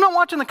Gladiator. I'm not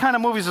watching the kind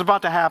of movies that's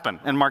about to happen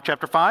in Mark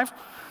chapter 5.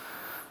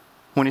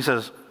 When he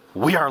says,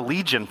 we are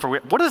legion.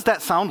 What does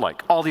that sound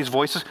like? All these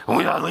voices,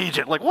 we are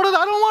legion. Like, I don't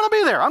want to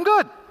be there. I'm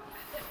good.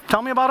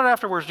 Tell me about it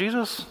afterwards,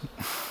 Jesus.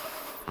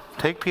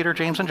 Take Peter,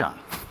 James, and John.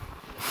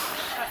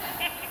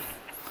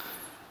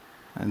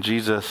 And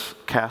Jesus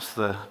casts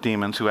the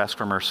demons who ask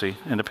for mercy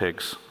into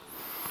pigs.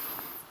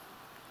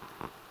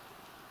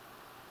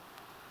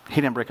 He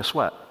didn't break a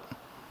sweat.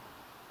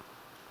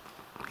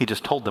 He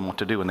just told them what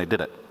to do and they did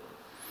it.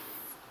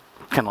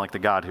 Kind of like the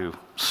God who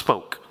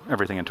spoke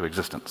everything into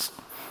existence.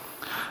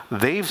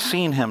 They've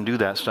seen him do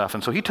that stuff,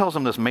 and so he tells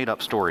them this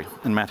made-up story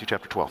in Matthew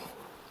chapter 12.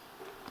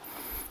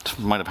 This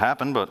might have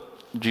happened, but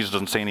Jesus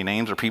doesn't say any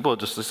names or people. It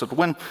just says,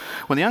 when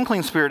the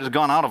unclean spirit has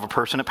gone out of a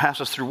person, it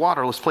passes through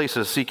waterless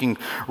places seeking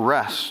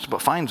rest,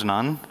 but finds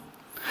none.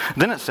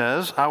 Then it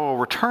says, I will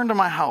return to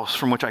my house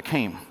from which I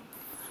came.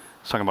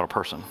 It's talking about a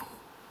person.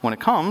 When it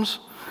comes,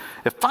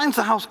 it finds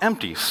the house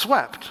empty,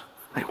 swept.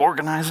 They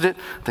organized it.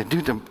 They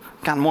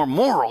got more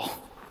moral.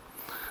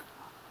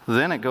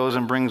 Then it goes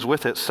and brings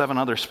with it 7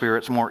 other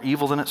spirits more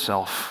evil than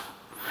itself.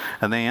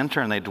 and they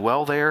enter and they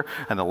dwell there,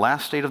 and the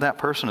last state of that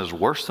person is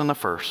worse than the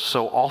first,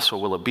 so also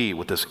will it be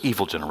with this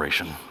evil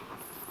generation.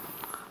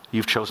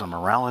 You've chosen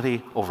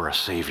morality over a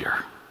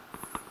Savior.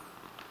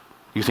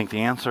 You think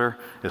the answer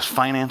is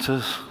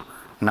finances,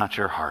 not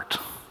your heart.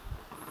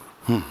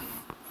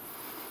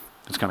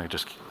 It's going to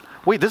just...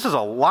 Wait, this is a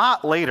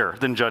lot later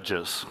than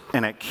Judges,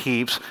 and it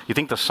keeps... You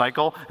think the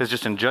cycle is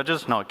just in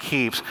Judges? No, it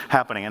keeps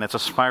happening, and it's a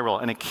spiral,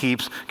 and it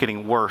keeps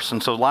getting worse.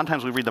 And so a lot of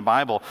times we read the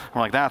Bible, and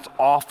we're like, that's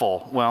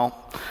awful.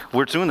 Well,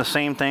 we're doing the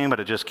same thing, but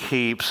it just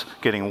keeps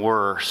getting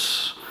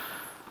worse.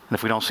 And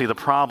if we don't see the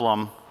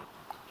problem,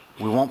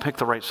 we won't pick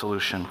the right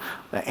solution.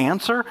 The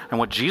answer, and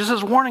what Jesus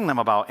is warning them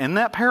about in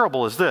that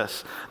parable is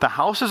this: the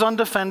house is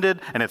undefended,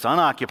 and it's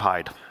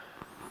unoccupied.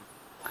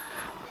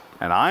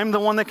 And I'm the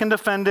one that can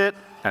defend it,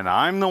 and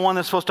I'm the one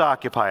that's supposed to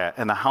occupy it,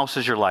 and the house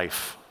is your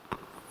life.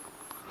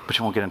 But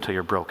you won't get it until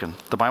you're broken.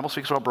 The Bible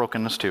speaks about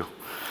brokenness too,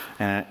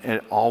 and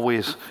it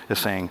always is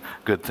saying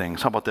good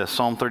things. How about this?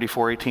 Psalm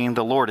 34:18,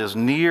 the Lord is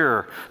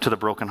near to the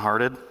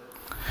brokenhearted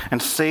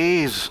and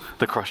saves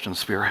the crushed in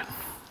spirit.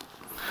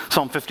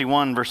 Psalm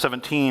 51, verse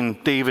 17,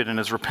 David in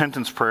his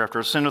repentance prayer after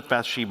his sin with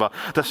Bathsheba,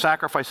 the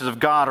sacrifices of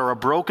God are a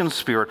broken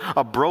spirit,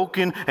 a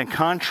broken and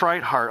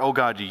contrite heart. Oh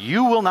God,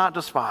 you will not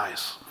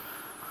despise.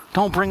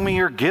 Don't bring me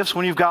your gifts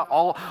when you've got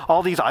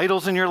all these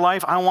idols in your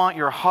life. I want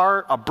your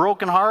heart, a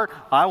broken heart.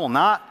 I will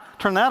not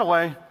turn that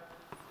away.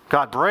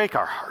 God, break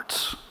our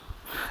hearts.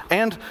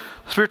 And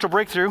spiritual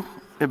breakthrough,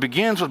 it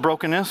begins with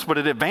brokenness, but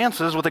it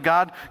advances with a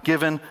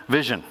God-given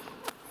vision.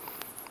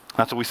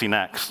 That's what we see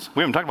next.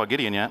 We haven't talked about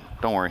Gideon yet.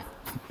 Don't worry.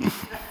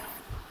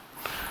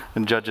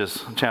 In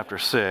Judges chapter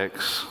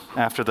 6,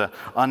 after the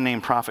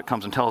unnamed prophet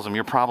comes and tells him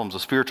your problem's a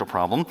spiritual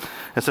problem,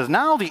 it says,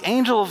 now the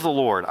angel of the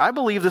Lord. I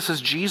believe this is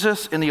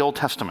Jesus in the Old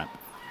Testament.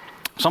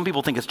 Some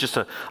people think it's just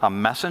a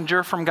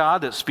messenger from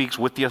God that speaks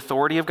with the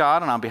authority of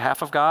God and on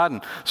behalf of God,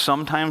 and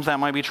sometimes that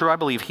might be true. I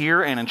believe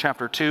here and in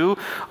chapter 2,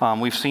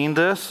 we've seen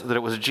this, that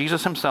it was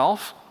Jesus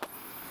himself.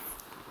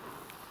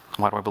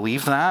 Why do I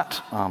believe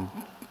that?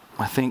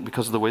 I think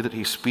because of the way that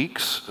he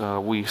speaks,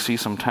 we see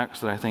some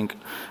text that I think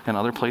in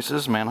other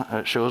places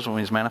shows when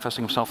he's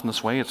manifesting himself in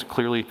this way, it's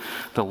clearly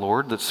the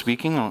Lord that's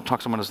speaking. And it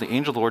talks about as the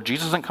angel of the Lord.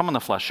 Jesus hasn't come in the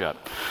flesh yet.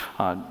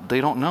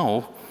 They don't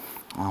know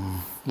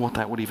what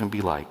that would even be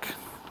like.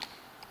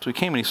 So he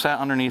came and he sat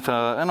underneath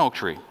an oak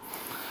tree.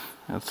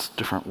 That's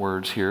different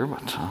words here,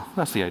 but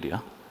that's the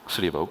idea.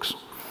 City of Oaks. So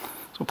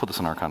we'll put this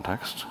in our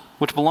context.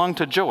 Which belonged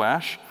to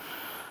Joash,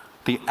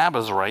 the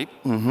Abiezrite.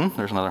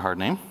 There's another hard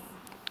name.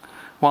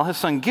 While his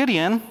son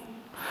Gideon,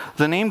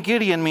 the name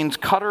Gideon means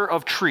cutter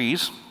of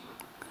trees.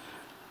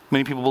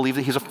 Many people believe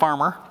that he's a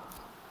farmer.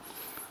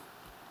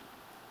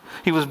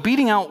 He was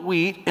beating out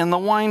wheat in the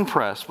wine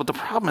press, but the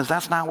problem is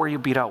that's not where you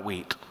beat out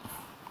wheat.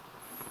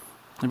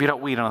 You beat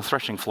out wheat on a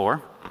threshing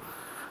floor.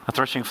 A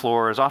threshing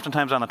floor is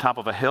oftentimes on the top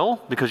of a hill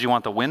because you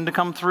want the wind to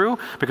come through,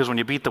 because when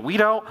you beat the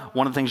wheat out,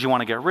 one of the things you want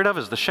to get rid of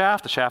is the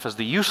chaff. The chaff is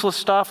the useless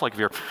stuff, like if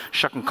you're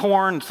shucking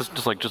corn, it's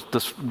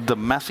just the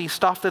messy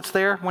stuff that's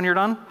there when you're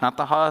done. Not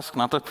the husk,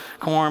 not the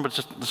corn, but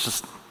it's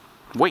just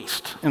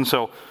waste. And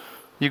so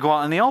you go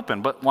out in the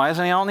open. But why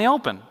isn't he out in the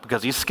open?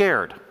 Because he's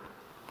scared.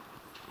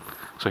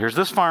 So here's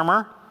this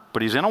farmer,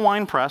 but he's in a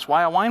wine press.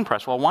 Why a wine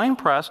press? Well, a wine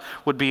press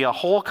would be a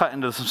hole cut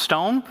into some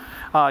stone.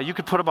 You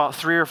could put about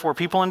 3 or 4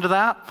 people into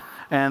that,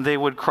 and they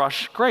would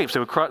crush grapes. They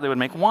would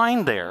make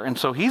wine there. And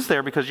so he's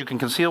there because you can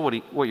conceal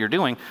what you're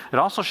doing. It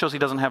also shows he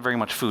doesn't have very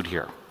much food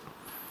here.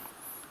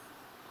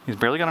 He's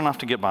barely got enough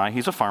to get by.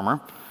 He's a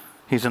farmer.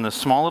 He's in this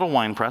small little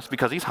wine press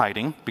because he's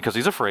hiding, because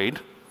he's afraid.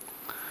 It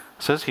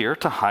says here,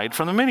 to hide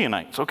from the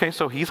Midianites. Okay,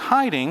 so he's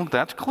hiding.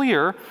 That's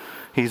clear.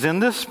 He's in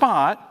this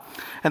spot.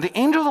 And the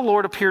angel of the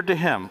Lord appeared to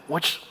him,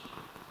 which,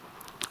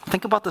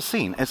 think about the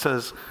scene. It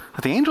says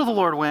that the angel of the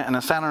Lord went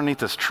and sat underneath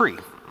this tree.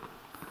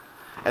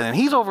 And then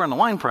he's over in the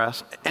wine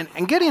press,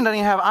 and Gideon doesn't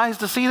even have eyes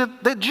to see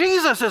that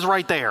Jesus is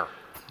right there.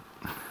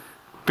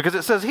 Because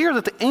it says here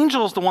that the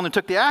angel is the one that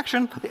took the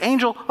action. The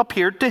angel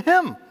appeared to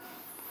him.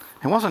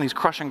 It wasn't he's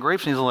crushing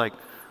grapes, and he's like,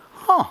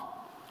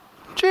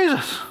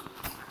 Jesus.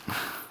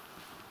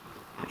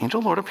 The angel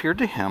of the Lord appeared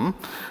to him,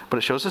 but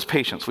it shows his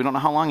patience. We don't know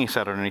how long he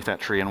sat underneath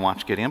that tree and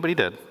watched Gideon, but he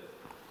did.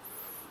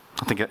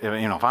 I think,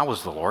 if I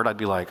was the Lord, I'd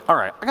be like, all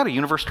right, I got a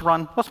universe to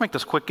run. Let's make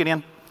this quick,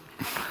 Gideon.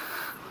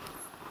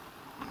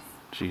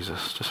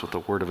 Jesus, just with the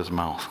word of his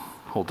mouth,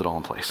 holds it all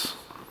in place.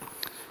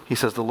 He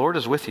says, the Lord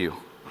is with you.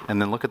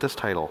 And then look at this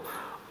title,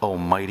 O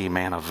mighty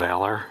man of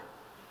valor.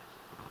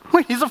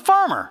 Wait, he's a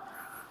farmer,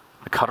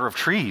 a cutter of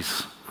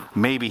trees.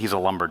 Maybe he's a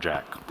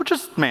lumberjack, which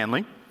is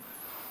manly.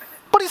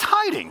 But he's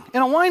hiding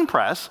in a wine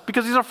press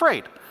because he's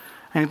afraid.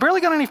 And he's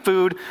barely got any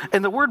food.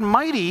 And the word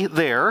mighty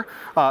there,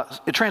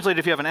 it translated,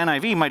 if you have an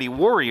NIV, mighty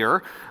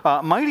warrior.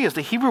 Mighty is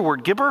the Hebrew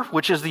word gibber,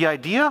 which is the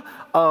idea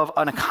of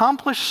an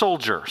accomplished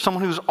soldier,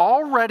 someone who's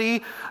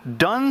already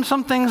done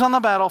some things on the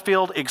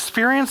battlefield,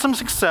 experienced some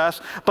success.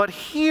 But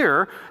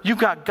here, you've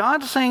got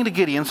God saying to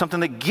Gideon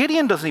something that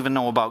Gideon doesn't even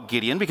know about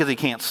Gideon because he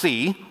can't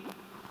see.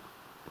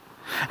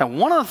 And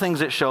one of the things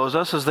it shows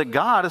us is that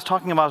God is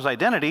talking about his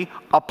identity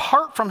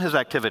apart from his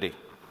activity.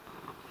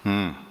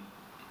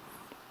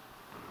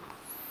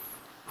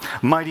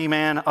 Mighty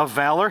man of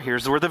valor.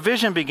 Here's where the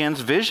vision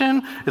begins.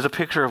 Vision is a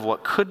picture of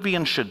what could be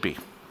and should be.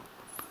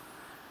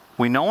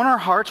 We know in our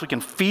hearts, we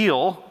can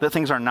feel that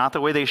things are not the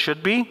way they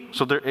should be.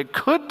 So it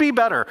could be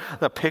better.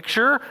 The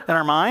picture in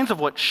our minds of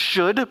what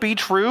should be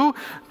true.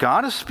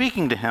 God is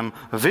speaking to him,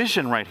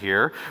 vision right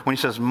here, when he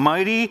says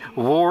mighty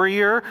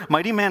warrior,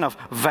 mighty man of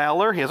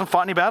valor. He hasn't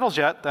fought any battles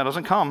yet. That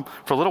doesn't come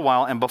for a little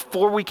while. And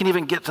before we can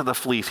even get to the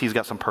fleece, he's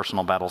got some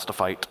personal battles to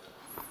fight.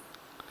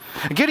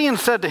 Gideon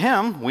said to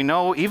him, we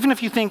know, even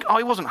if you think,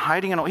 he wasn't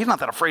hiding, he's not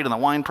that afraid in the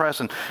winepress,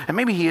 and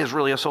maybe he is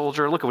really a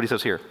soldier. Look at what he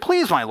says here.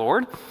 Please, my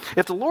Lord,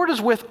 if the Lord is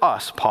with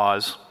us,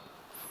 pause.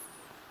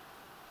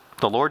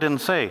 The Lord didn't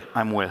say,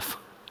 I'm with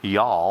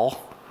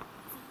y'all.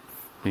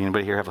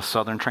 Anybody here have a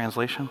southern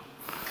translation?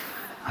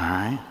 All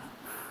right.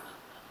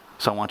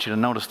 So I want you to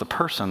notice the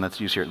person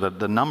that's used here,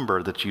 the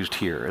number that's used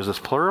here. Is this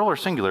plural or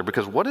singular?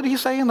 Because what did he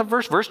say in the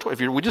verse 12?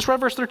 We just read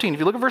verse 13. If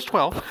you look at verse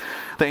 12,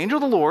 the angel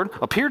of the Lord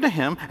appeared to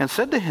him and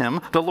said to him,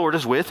 the Lord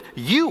is with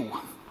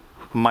you,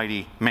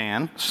 mighty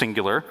man,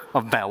 singular,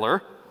 of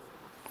valor.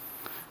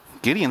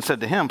 Gideon said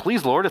to him,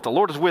 please, Lord, if the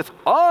Lord is with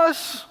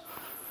us,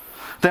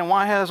 then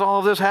why has all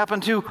of this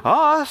happened to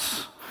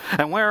us?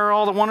 And where are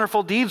all the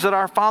wonderful deeds that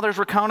our fathers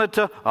recounted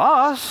to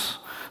us,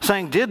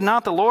 saying, did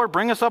not the Lord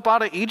bring us up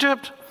out of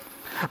Egypt?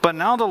 But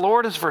now the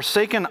Lord has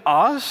forsaken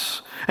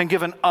us and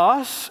given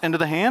us into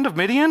the hand of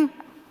Midian?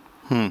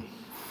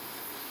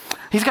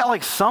 He's got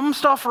like some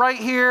stuff right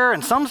here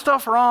and some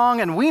stuff wrong,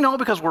 and we know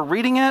because we're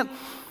reading it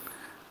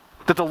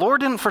that the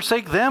Lord didn't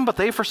forsake them, but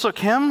they forsook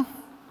him.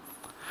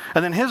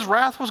 And then his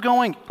wrath was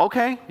going,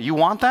 okay, you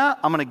want that?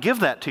 I'm going to give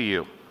that to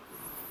you.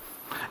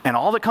 And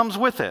all that comes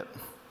with it.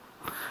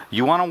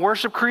 You want to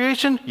worship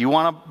creation? You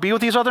want to be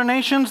with these other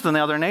nations? Then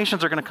the other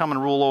nations are going to come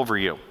and rule over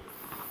you.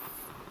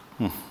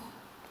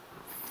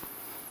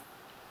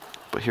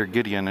 But here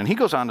Gideon, and he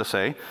goes on to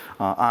say,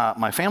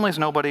 my family's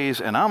nobodies,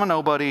 and I'm a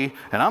nobody,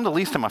 and I'm the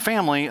least in my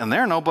family, and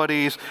they're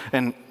nobodies.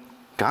 And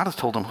God has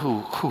told him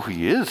who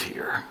he is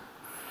here.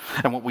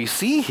 And what we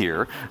see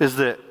here is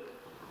that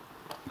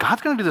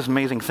God's going to do this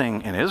amazing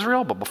thing in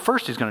Israel, but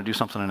first he's going to do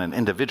something in an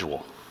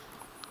individual.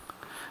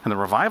 And the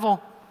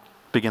revival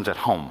begins at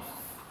home.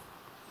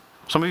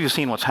 Some of you have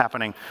seen what's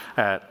happening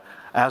at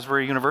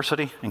Asbury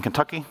University in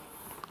Kentucky.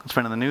 It's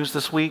been in the news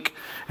this week.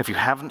 If you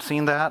haven't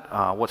seen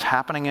that, what's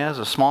happening is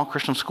a small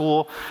Christian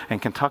school in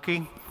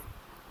Kentucky.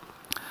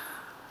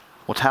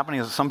 What's happening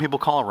is some people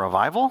call it a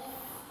revival.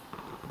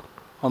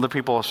 Other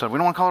people have said, we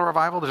don't want to call it a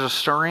revival. There's a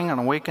stirring, an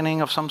awakening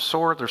of some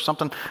sort. There's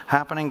something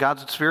happening.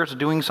 God's Spirit's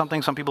doing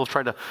something. Some people have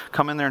tried to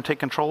come in there and take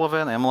control of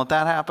it and let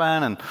that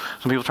happen. And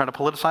some people try to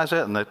politicize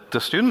it, and the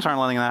students aren't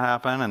letting that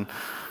happen.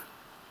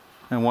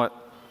 And what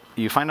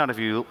you find out if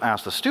you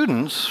ask the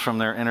students from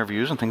their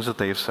interviews and things that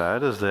they've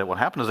said is that what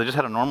happened is they just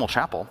had a normal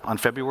chapel on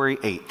February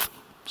 8th.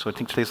 So I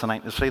think today's the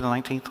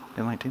 19th?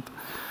 The 19th?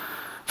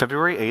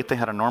 February 8th, they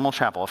had a normal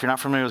chapel. If you're not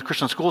familiar with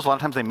Christian schools, a lot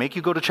of times they make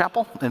you go to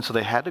chapel, and so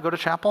they had to go to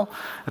chapel.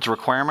 It's a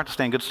requirement to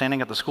stay in good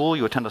standing at the school.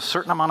 You attend a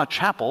certain amount of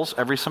chapels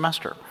every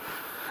semester.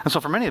 And so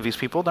for many of these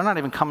people, they're not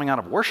even coming out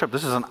of worship.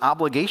 This is an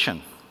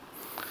obligation.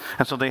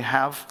 And so they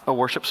have a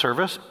worship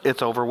service.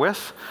 It's over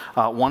with.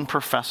 One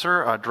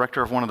professor,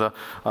 director of one of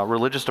the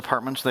religious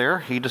departments there,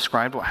 he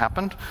described what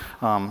happened.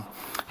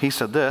 He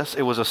said this: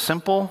 it was a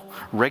simple,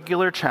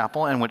 regular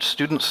chapel in which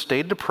students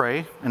stayed to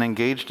pray and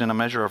engaged in a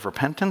measure of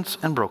repentance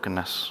and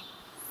brokenness.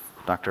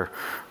 Dr.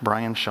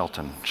 Brian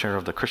Shelton, chair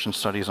of the Christian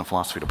Studies and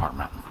Philosophy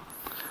Department.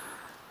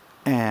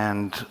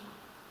 And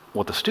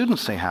what the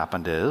students say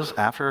happened is,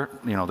 after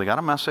they got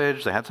a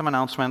message, they had some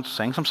announcements,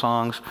 sang some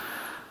songs,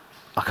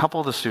 a couple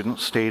of the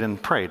students stayed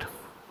and prayed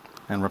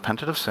and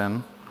repented of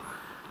sin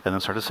and then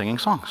started singing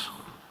songs.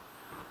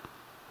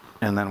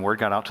 And then word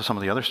got out to some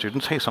of the other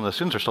students, hey, some of the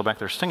students are still back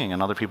there singing,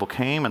 and other people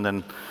came, and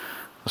then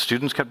the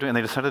students kept doing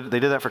it, and they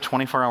did that for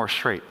 24 hours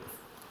straight.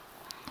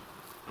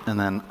 And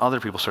then other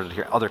people started to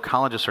hear, other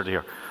colleges started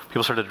to hear,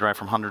 people started to drive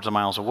from hundreds of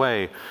miles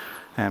away,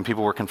 and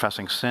people were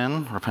confessing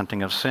sin,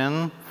 repenting of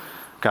sin.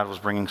 God was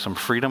bringing some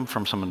freedom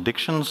from some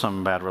addictions,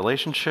 some bad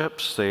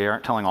relationships. They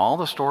aren't telling all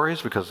the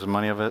stories because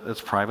many of it is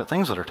private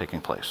things that are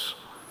taking place.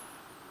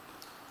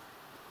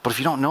 But if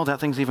you don't know that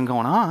thing's even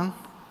going on,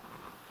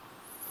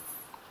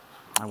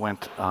 I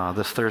went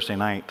this Thursday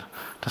night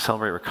to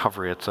celebrate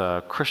recovery. It's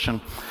a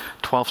Christian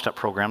 12-step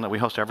program that we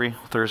host every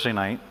Thursday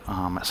night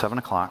at 7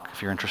 o'clock,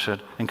 if you're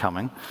interested in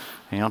coming.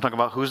 And you don't talk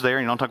about who's there,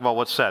 and you don't talk about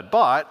what's said.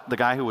 But the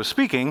guy who was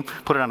speaking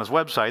put it on his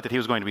website that he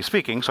was going to be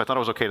speaking, so I thought it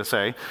was okay to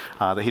say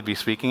that he'd be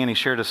speaking. And he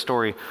shared his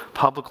story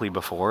publicly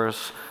before.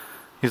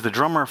 He's the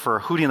drummer for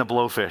Hootie and the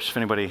Blowfish, if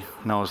anybody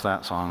knows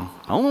that song.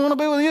 I don't want to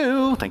be with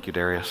you. Thank you,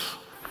 Darius.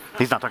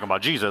 He's not talking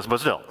about Jesus, but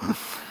still. I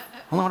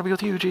don't want to be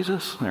with you,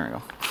 Jesus. There you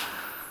go.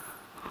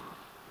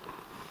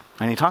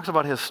 And he talks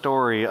about his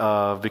story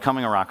of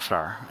becoming a rock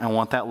star and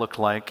what that looked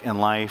like in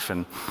life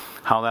and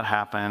how that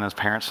happened. His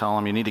parents tell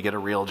him, you need to get a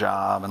real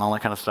job and all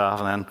that kind of stuff.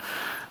 And then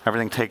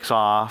everything takes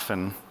off.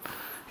 And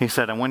he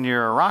said, and when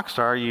you're a rock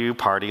star, you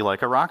party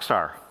like a rock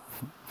star.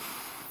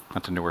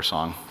 That's a newer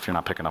song, if you're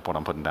not picking up what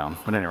I'm putting down.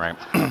 But anyway,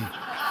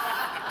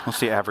 what's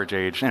the average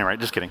age? Anyway,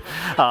 just kidding.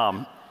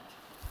 And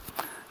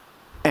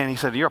he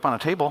said, you're up on a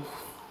table,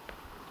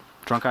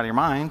 drunk out of your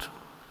mind.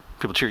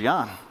 People cheer you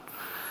on.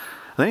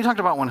 Then he talked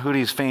about when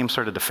Hootie's fame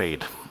started to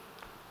fade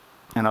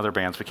and other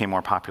bands became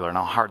more popular and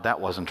how hard that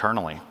was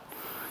internally.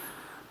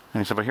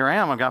 And he said, but here I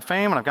am. I've got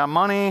fame and I've got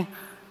money.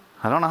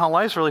 I don't know how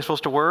life's really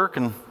supposed to work.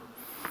 And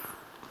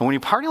when you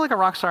party like a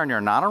rock star and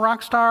you're not a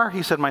rock star,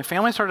 he said, my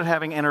family started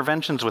having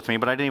interventions with me,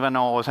 but I didn't even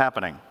know what was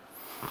happening.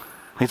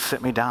 They'd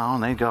sit me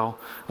down, they'd go,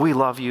 we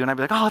love you. And I'd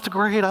be like, oh, that's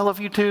great, I love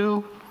you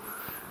too.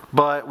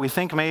 But we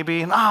think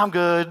maybe, I'm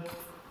good.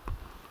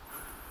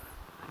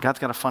 God's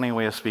got a funny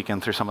way of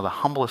speaking through some of the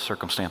humblest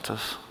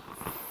circumstances.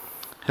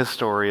 His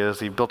story is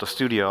he built a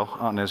studio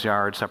out in his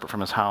yard, separate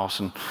from his house.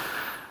 And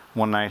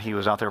one night he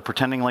was out there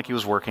pretending like he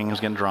was working, he was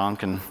getting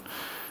drunk, and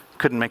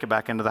couldn't make it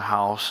back into the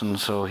house, and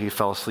so he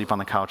fell asleep on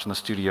the couch in the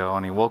studio,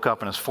 and he woke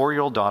up and his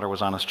 4-year-old daughter was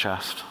on his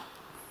chest.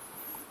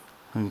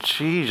 And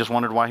she just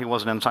wondered why he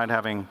wasn't inside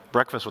having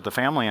breakfast with the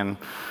family and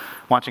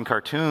watching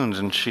cartoons,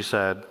 and she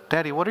said,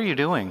 Daddy, what are you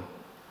doing?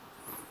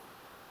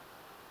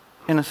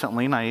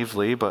 Innocently,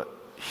 naively, but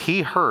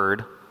he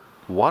heard,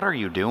 what are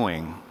you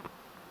doing?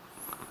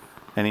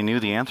 And he knew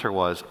the answer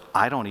was,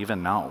 I don't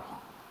even know.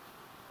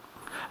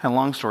 And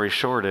long story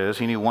short is,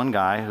 he knew one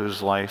guy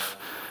whose life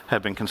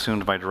had been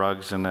consumed by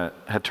drugs and it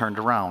had turned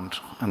around,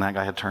 and that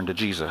guy had turned to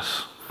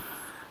Jesus.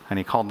 And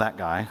he called that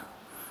guy,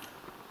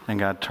 and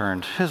God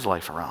turned his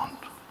life around.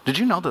 Did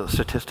you know the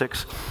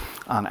statistics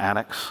on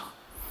addicts?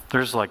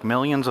 There's like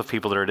millions of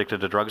people that are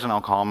addicted to drugs and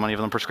alcohol, many of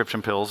them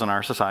prescription pills in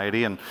our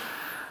society, and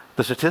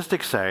the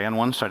statistics say, in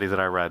one study that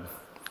I read,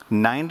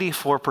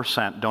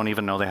 94% don't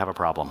even know they have a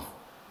problem.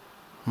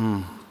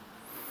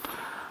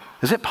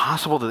 Is it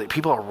possible that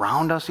people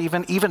around us,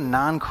 even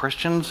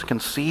non-Christians,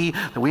 can see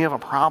that we have a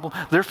problem?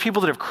 There's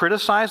people that have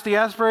criticized the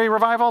Asbury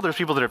revival. There's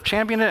people that have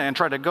championed it and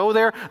tried to go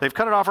there. They've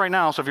cut it off right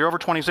now, so if you're over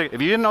 26,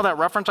 if you didn't know that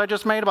reference I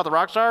just made about the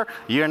rock star,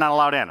 you're not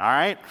allowed in, all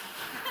right?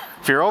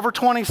 If you're over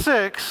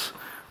 26,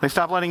 they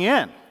stopped letting you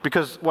in.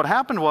 Because what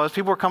happened was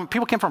people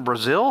came from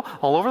Brazil,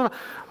 all over,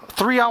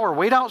 3-hour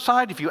wait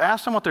outside. If you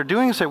ask them what they're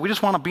doing, they say, we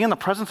just want to be in the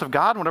presence of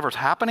God, whatever's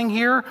happening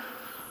here.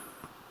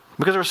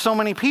 Because there were so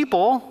many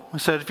people, we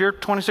said, if you're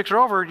 26 or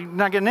over, you're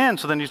not getting in.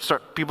 So then you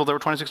start, people that were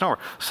 26 and over,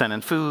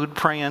 sending food,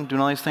 praying, doing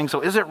all these things.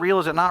 So is it real?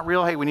 Is it not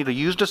real? Hey, we need to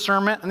use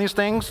discernment in these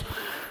things.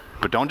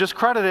 But don't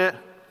discredit it.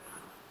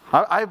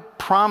 I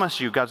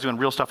promise you, God's doing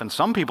real stuff in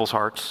some people's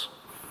hearts.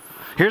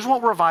 Here's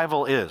what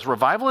revival is.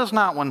 Revival is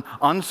not when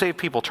unsaved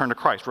people turn to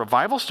Christ.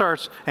 Revival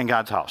starts in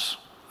God's house.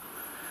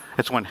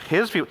 It's when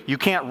his people, you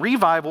can't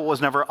revive what was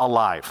never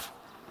alive.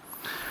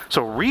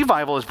 So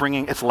revival is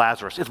it's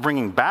Lazarus. It's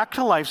bringing back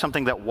to life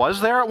something that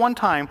was there at one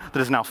time that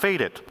is now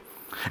faded.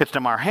 It's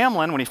Damar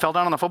Hamlin when he fell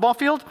down on the football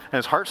field and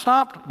his heart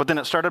stopped, but then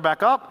it started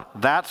back up.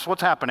 That's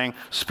what's happening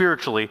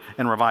spiritually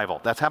in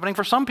revival. That's happening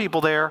for some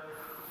people there.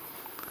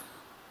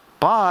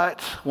 But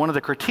one of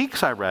the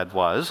critiques I read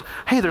was,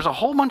 hey, there's a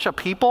whole bunch of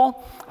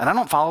people, and I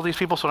don't follow these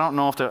people, so I don't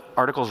know if the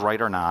article's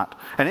right or not,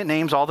 and it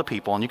names all the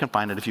people, and you can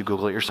find it if you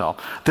Google it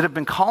yourself, that have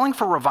been calling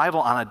for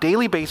revival on a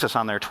daily basis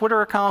on their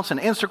Twitter accounts and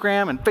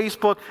Instagram and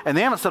Facebook, and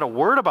they haven't said a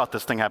word about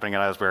this thing happening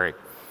at Asbury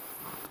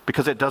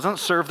because it doesn't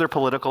serve their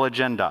political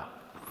agenda.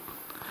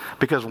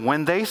 Because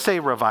when they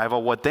say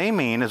revival, what they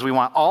mean is we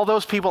want all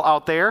those people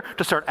out there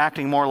to start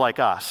acting more like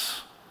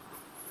us.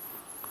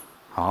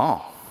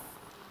 Oh.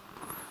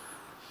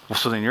 Well,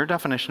 so then your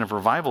definition of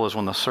revival is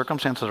when the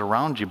circumstances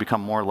around you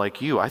become more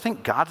like you. I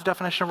think God's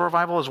definition of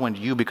revival is when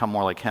you become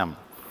more like him.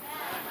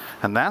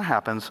 And that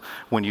happens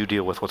when you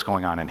deal with what's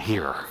going on in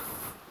here.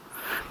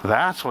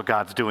 That's what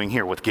God's doing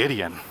here with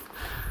Gideon.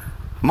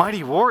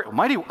 Mighty warrior.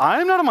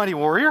 I'm not a mighty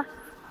warrior.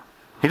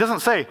 He doesn't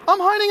say, I'm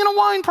hiding in a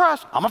wine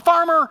press. I'm a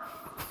farmer.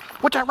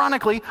 Which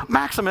ironically,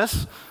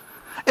 Maximus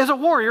is a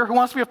warrior who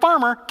wants to be a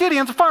farmer.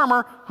 Gideon's a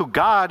farmer who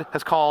God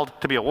has called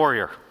to be a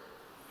warrior.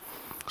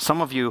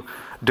 Some of you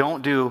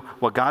don't do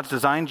what God's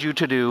designed you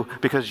to do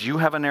because you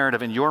have a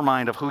narrative in your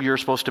mind of who you're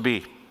supposed to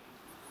be.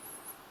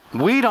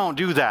 We don't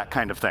do that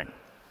kind of thing.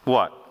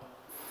 What?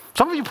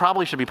 Some of you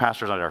probably should be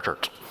pastors at our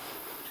church.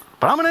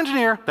 But I'm an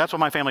engineer. That's what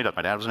my family does.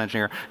 My dad was an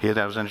engineer. His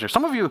dad was an engineer.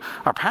 Some of you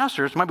are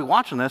pastors. You might be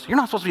watching this. You're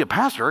not supposed to be a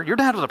pastor. Your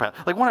dad was a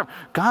pastor. Like whatever.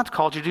 God's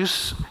called you to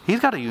do. He's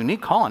got a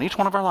unique call in each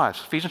one of our lives.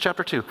 Ephesians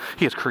chapter 2.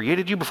 He has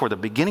created you before the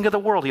beginning of the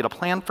world. He had a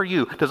plan for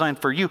you, designed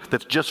for you,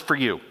 that's just for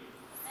you.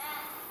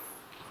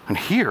 And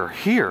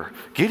here,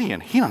 Gideon,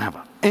 he don't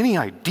have any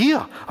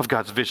idea of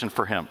God's vision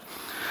for him.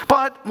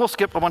 But we'll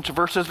skip a bunch of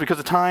verses because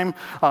of time.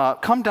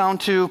 Come down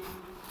to,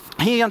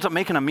 he ends up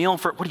making a meal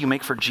for, what do you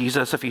make for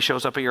Jesus if he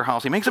shows up at your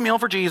house? He makes a meal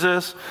for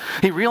Jesus.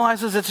 He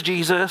realizes it's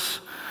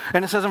Jesus.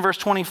 And it says in verse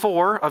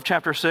 24 of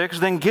chapter 6,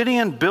 then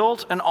Gideon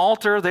built an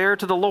altar there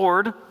to the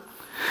Lord,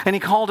 and he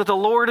called it the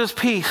Lord is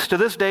Peace. To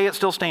this day it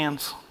still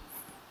stands.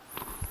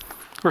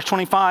 Verse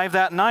 25,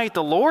 that night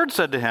the Lord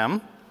said to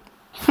him,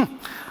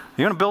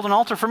 you're going to build an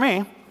altar for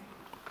me.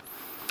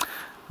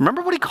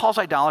 Remember what he calls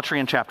idolatry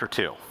in chapter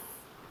 2.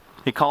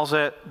 He calls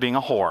it being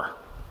a whore.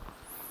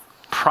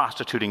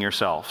 prostituting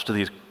yourselves to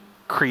these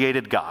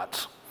created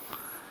gods.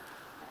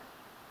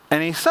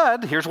 And he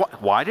said, here's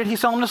why did he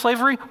sell them to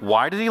slavery?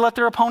 Why did he let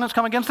their opponents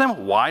come against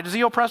them? Why does he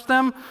oppress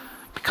them?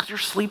 Because you're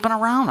sleeping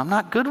around. I'm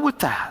not good with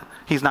that.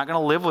 He's not going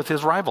to live with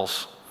his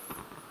rivals.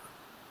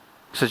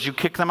 He says, you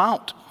kick them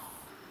out.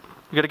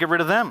 You got to get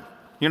rid of them.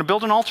 You're going to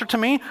build an altar to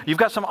me? You've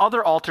got some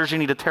other altars you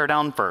need to tear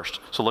down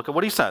first. So look at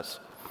what he says.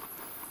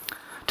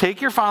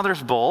 Take your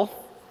father's bull,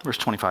 verse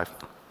 25,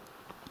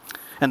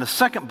 and the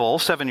second bull,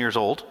 7 years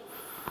old,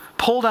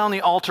 pull down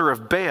the altar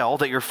of Baal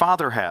that your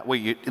father had.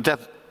 Wait,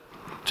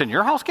 it's in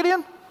your house,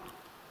 Gideon?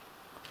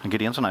 And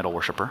Gideon's an idol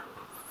worshiper.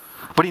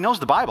 But he knows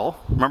the Bible.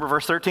 Remember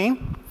verse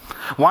 13?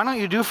 Why don't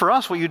you do for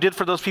us what you did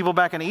for those people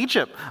back in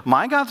Egypt?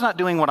 My God's not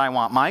doing what I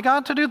want my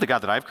God to do, the God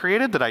that I've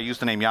created, that I use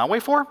the name Yahweh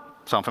for.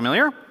 Sound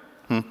familiar?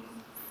 If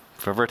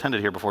you've ever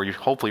attended here before,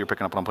 hopefully you're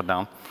picking up what I'm putting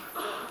down.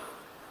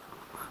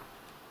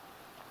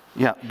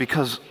 Yeah,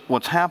 because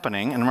what's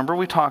happening, and remember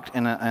we talked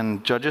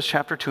in Judges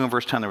chapter 2 and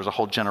verse 10, there was a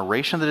whole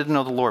generation that didn't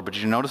know the Lord, but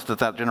did you notice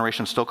that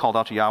generation still called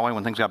out to Yahweh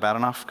when things got bad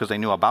enough? Because they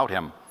knew about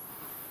him.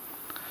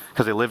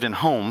 Because they lived in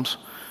homes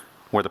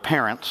where the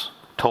parents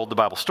told the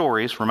Bible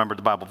stories, remembered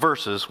the Bible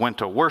verses, went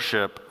to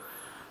worship,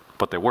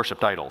 but they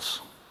worshiped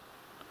idols.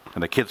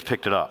 And the kids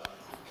picked it up.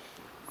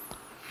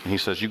 And he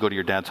says, you go to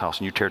your dad's house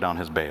and you tear down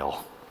his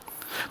Baal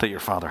that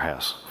your father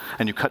has.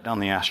 And you cut down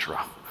the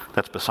Asherah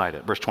that's beside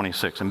it. Verse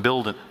 26, and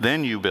build it,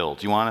 then you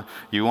build. You want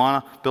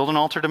to build an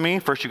altar to me?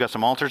 First you got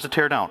some altars to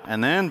tear down,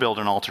 and then build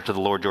an altar to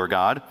the Lord your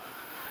God,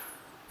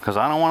 because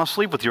I don't want to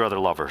sleep with your other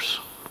lovers.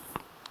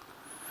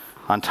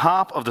 On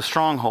top of the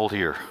stronghold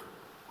here,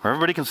 where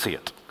everybody can see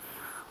it,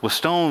 with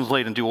stones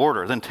laid in due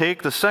order. Then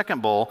take the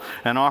second bull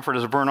and offer it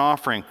as a burnt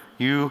offering.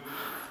 You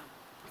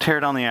tear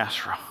down the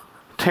Asherah,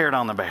 tear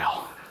down the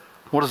Baal.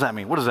 What does that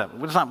mean? What is that?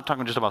 It's not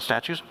talking just about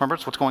statues. Remember,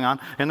 it's what's going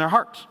on in their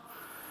hearts.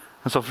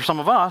 And so for some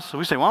of us,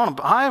 we say, well,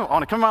 I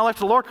want to commit my life to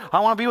the Lord. I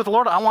want to be with the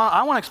Lord. I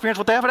want to experience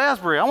what they have at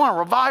Asbury. I want a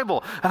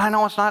revival. And I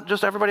know it's not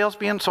just everybody else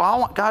being, so I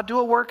want God to do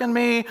a work in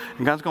me.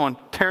 And God's going,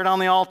 tear down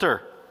the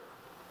altar.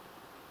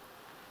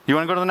 You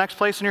want to go to the next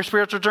place in your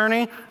spiritual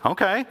journey?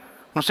 Okay. I'm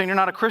not saying you're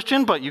not a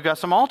Christian, but you got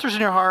some altars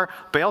in your heart.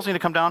 Baals need to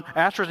come down.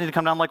 Asherahs need to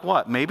come down. Like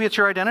what? Maybe it's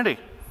your identity.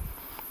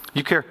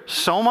 You care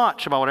so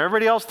much about what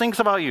everybody else thinks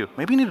about you.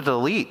 Maybe you need to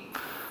delete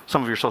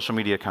some of your social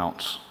media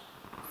accounts.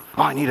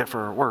 Oh, I need it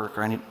for work,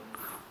 or I need...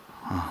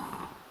 I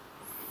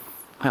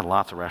had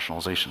lots of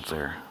rationalizations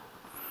there.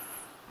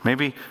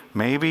 Maybe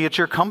it's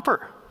your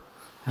comfort.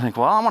 You think,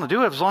 well, I want to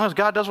do it as long as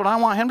God does what I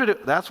want him to do.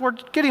 That's where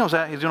Gideon was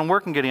at. He's doing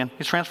work in Gideon.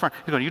 He's transferring.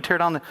 He's going, you tear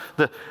down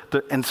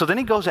and so then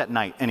he goes at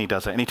night and he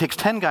does it. And he takes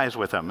 10 guys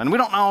with him. And we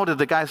don't know, did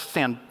the guys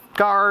stand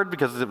guard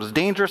because it was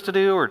dangerous to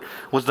do? Or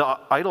was the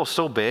idol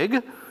so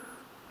big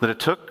that it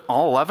took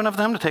all 11 of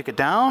them to take it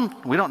down?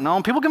 We don't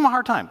know. People give him a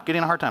hard time.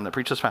 Gideon a hard time that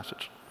preach this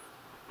passage.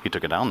 He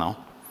took it down though.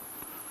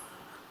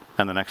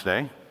 And the next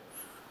day,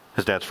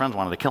 his dad's friends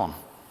wanted to kill him.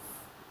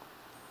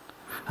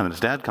 And then his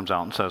dad comes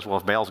out and says, well,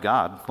 if Baal's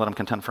God, let him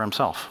contend for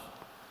himself.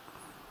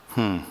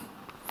 And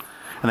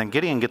then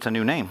Gideon gets a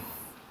new name.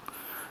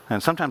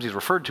 And sometimes he's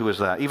referred to as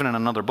that, even in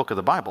another book of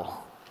the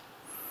Bible.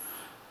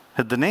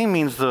 The name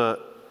means the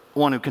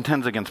one who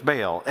contends against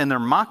Baal. And they're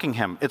mocking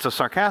him. It's a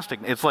sarcastic,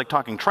 it's like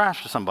talking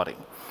trash to somebody.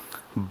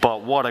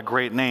 But what a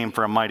great name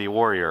for a mighty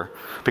warrior.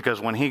 Because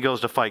when he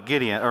goes to fight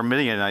Gideon or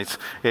Midianites,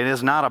 it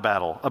is not a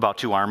battle about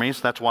two armies.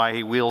 That's why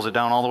he wheels it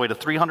down all the way to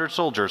 300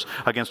 soldiers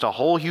against a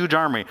whole huge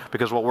army.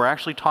 Because what we're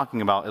actually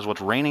talking about is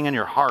what's reigning in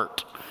your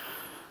heart.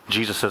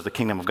 Jesus says the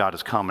kingdom of God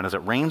has come. And as it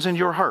reigns in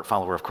your heart,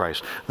 follower of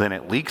Christ, then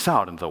it leaks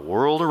out into the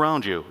world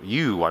around you.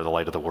 You are the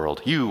light of the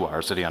world. You are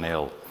a city on a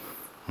hill.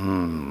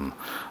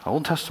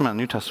 Old Testament,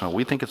 New Testament,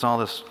 we think it's all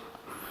this.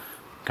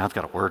 God's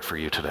got a word for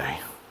you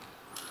today.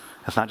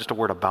 It's not just a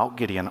word about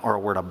Gideon or a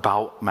word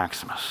about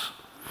Maximus.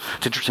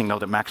 It's interesting, though,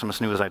 that Maximus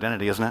knew his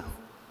identity, isn't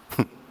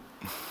it?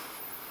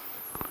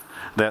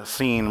 That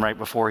scene right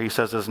before he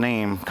says his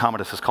name,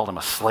 Commodus has called him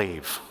a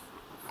slave.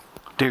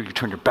 Dare you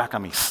turn your back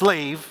on me,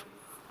 slave?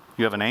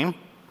 You have a name?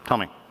 Tell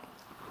me.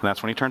 And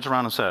that's when he turns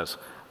around and says,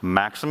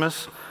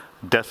 Maximus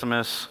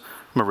Decimus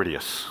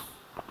Meridius,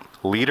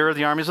 leader of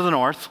the armies of the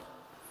north.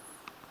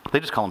 They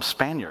just call him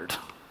Spaniard,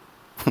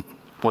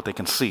 what they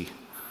can see.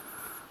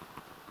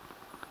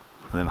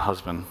 And then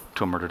husband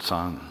to a murdered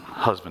son,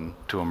 husband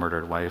to a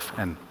murdered wife,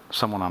 and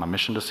someone on a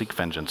mission to seek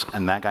vengeance.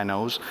 And that guy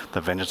knows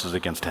the vengeance is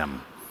against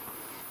him.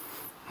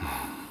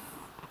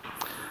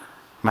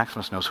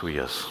 Maximus knows who he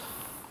is.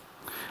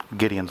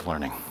 Gideon's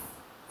learning.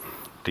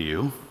 Do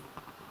you?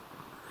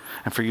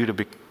 And for you to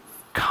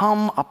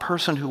become a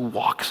person who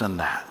walks in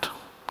that.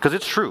 Because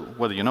it's true,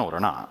 whether you know it or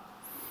not.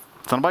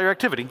 It's not about your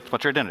activity, it's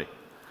about your identity.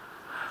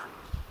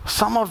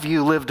 Some of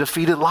you live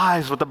defeated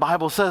lives, but the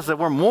Bible says that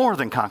we're more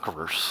than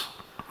conquerors.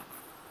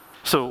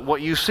 So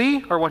what you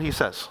see or what he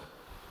says?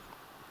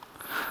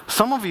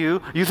 Some of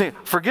you think,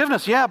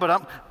 forgiveness, yeah,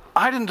 but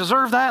I didn't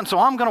deserve that, and so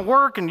I'm going to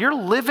work, and you're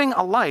living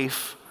a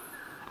life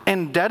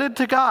indebted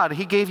to God.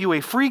 He gave you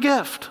a free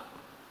gift.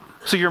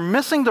 So you're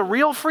missing the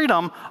real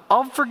freedom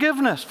of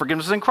forgiveness.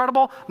 Forgiveness is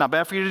incredible. Not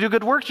bad for you to do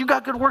good works. You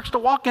got good works to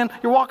walk in.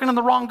 You're walking in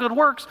the wrong good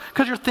works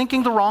because you're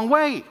thinking the wrong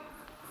way.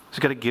 He's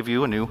got to give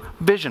you a new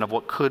vision of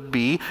what could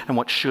be and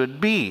what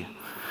should be.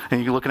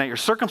 And you're looking at your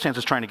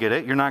circumstances trying to get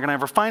it, you're not going to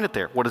ever find it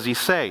there. What does he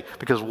say?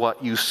 Because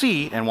what you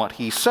see and what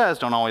he says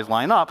don't always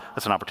line up.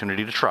 That's an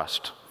opportunity to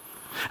trust.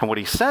 And what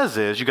he says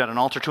is, you got an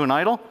altar to an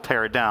idol,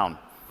 tear it down.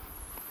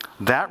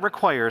 That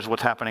requires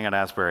what's happening at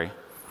Asbury,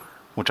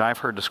 which I've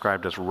heard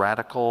described as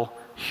radical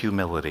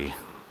humility.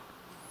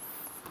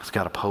 Because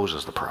God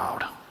opposes the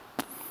proud,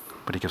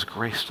 but he gives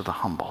grace to the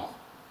humble.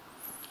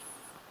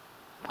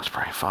 Let's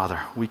pray.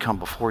 Father, we come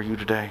before you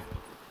today,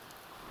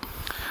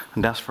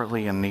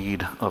 desperately in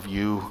need of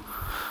you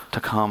to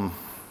come.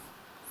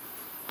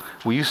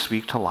 Will you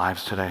speak to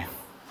lives today?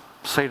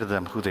 Say to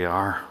them who they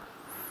are.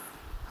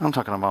 I'm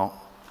talking about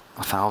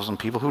 1,000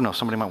 people. Who knows?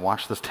 Somebody might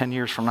watch this 10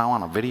 years from now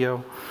on a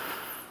video.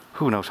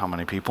 Who knows how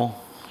many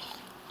people?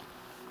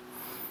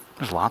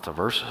 There's lots of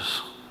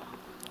verses,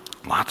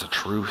 lots of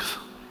truth.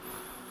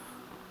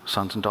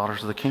 Sons and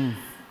daughters of the King,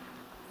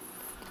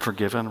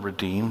 forgiven,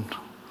 redeemed,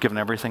 given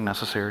everything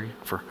necessary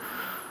for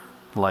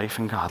life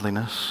and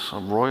godliness, a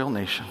royal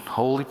nation,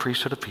 holy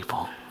priesthood of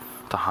people,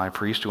 the high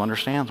priest who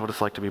understands what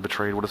it's like to be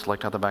betrayed, what it's like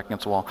to have the back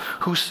against the wall,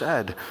 who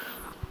said,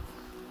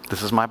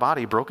 "This is my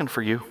body broken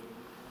for you,"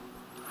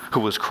 who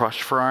was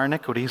crushed for our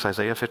iniquities,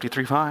 Isaiah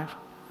 53:5,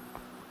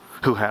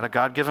 who had a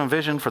God-given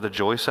vision for the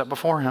joy set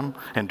before him,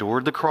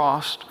 endured the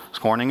cross,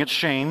 scorning its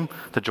shame.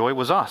 The joy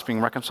was us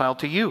being reconciled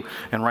to you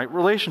in right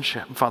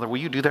relationship. Father, will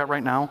you do that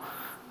right now?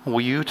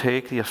 Will you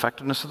take the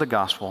effectiveness of the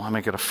gospel and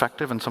make it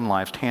effective in some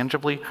lives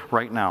tangibly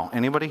right now?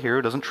 Anybody here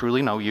who doesn't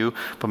truly know you,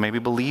 but maybe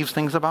believes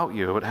things about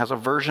you, but has a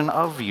version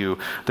of you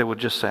that would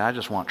just say, "I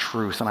just want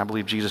truth, and I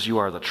believe, Jesus, you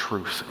are the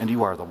truth, and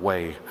you are the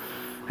way,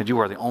 and you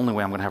are the only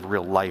way I'm going to have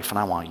real life, and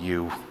I want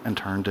you," and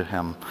turn to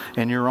him.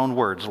 In your own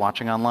words,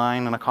 watching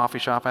online, in a coffee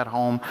shop, at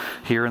home,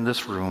 here in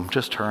this room,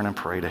 just turn and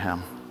pray to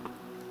him.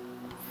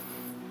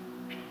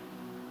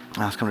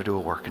 Ask him to do a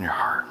work in your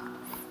heart.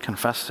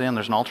 Confess sin.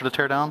 There's an altar to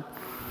tear down.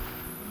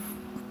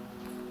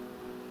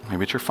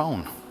 Maybe it's your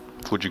phone.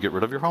 Would you get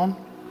rid of your phone?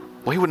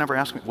 Well, he would never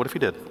ask me. What if he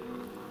did?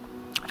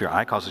 If your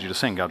eye causes you to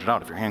sin, gouge it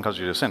out. If your hand causes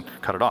you to sin,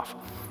 cut it off.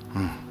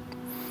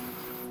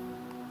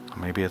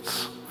 Maybe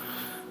it's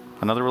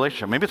another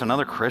relationship. Maybe it's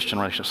another Christian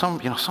relationship.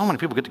 So many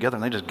people get together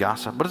and they just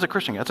gossip. But it's a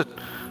Christian.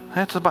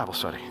 It's a Bible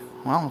study.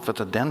 Well, if it's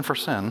a den for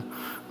sin,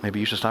 maybe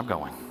you should stop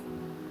going.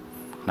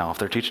 Now, if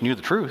they're teaching you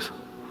the truth,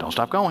 don't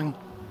stop going.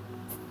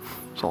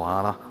 There's a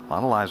lot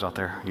of lies out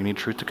there. You need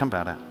truth to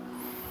combat it.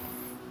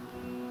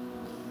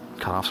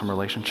 Cut off some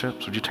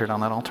relationships. Would you tear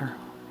down that altar?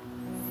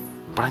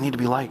 But I need to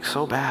be liked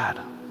so bad.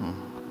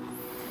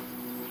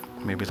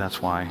 Maybe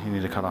that's why you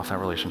need to cut off that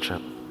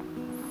relationship.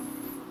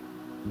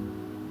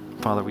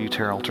 Father, will you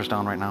tear altars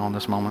down right now in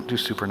this moment? Do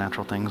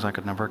supernatural things I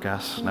could never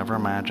guess, never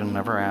imagine,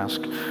 never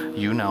ask.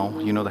 You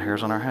know the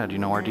hairs on our head. You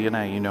know our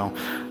DNA. You know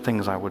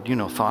things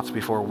thoughts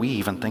before we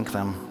even think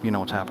them. You know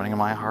what's happening in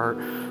my heart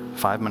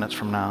 5 minutes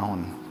from now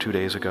and 2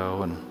 days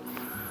ago, and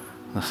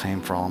the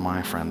same for all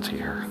my friends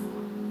here.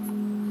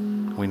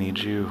 We need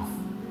you.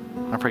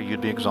 I pray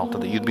you'd be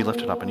exalted, that you'd be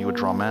lifted up, and you would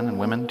draw men and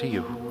women to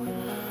you.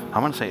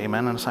 I'm going to say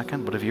amen in a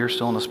second, but if you're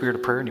still in the spirit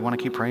of prayer and you want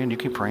to keep praying, you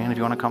keep praying. If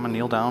you want to come and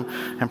kneel down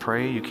and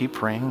pray, you keep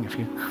praying. If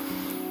you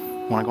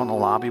want to go in the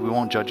lobby, we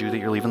won't judge you that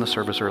you're leaving the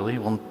service early.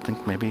 We'll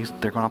think maybe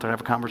they're going out there to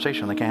have a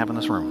conversation they can't have in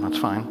this room. That's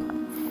fine.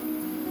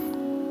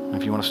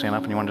 If you want to stand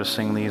up and you want to just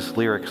sing these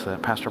lyrics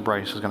that Pastor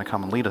Bryce is going to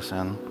come and lead us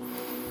in,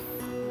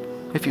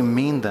 if you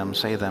mean them,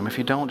 say them. If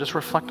you don't, just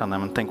reflect on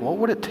them and think, what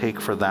would it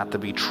take for that to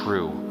be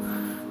true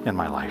in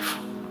my life?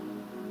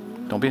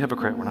 Don't be a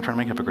hypocrite. We're not trying to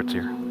make hypocrites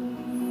here.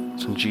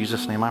 It's in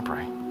Jesus' name I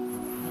pray.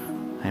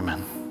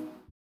 Amen.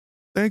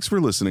 Thanks for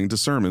listening to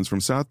sermons from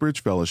Southbridge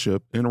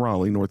Fellowship in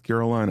Raleigh, North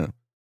Carolina.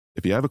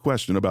 If you have a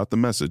question about the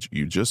message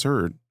you just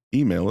heard,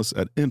 email us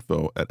at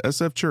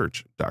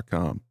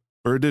info@sfchurch.com.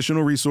 For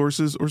additional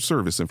resources or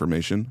service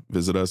information,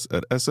 visit us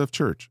at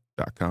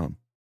sfchurch.com.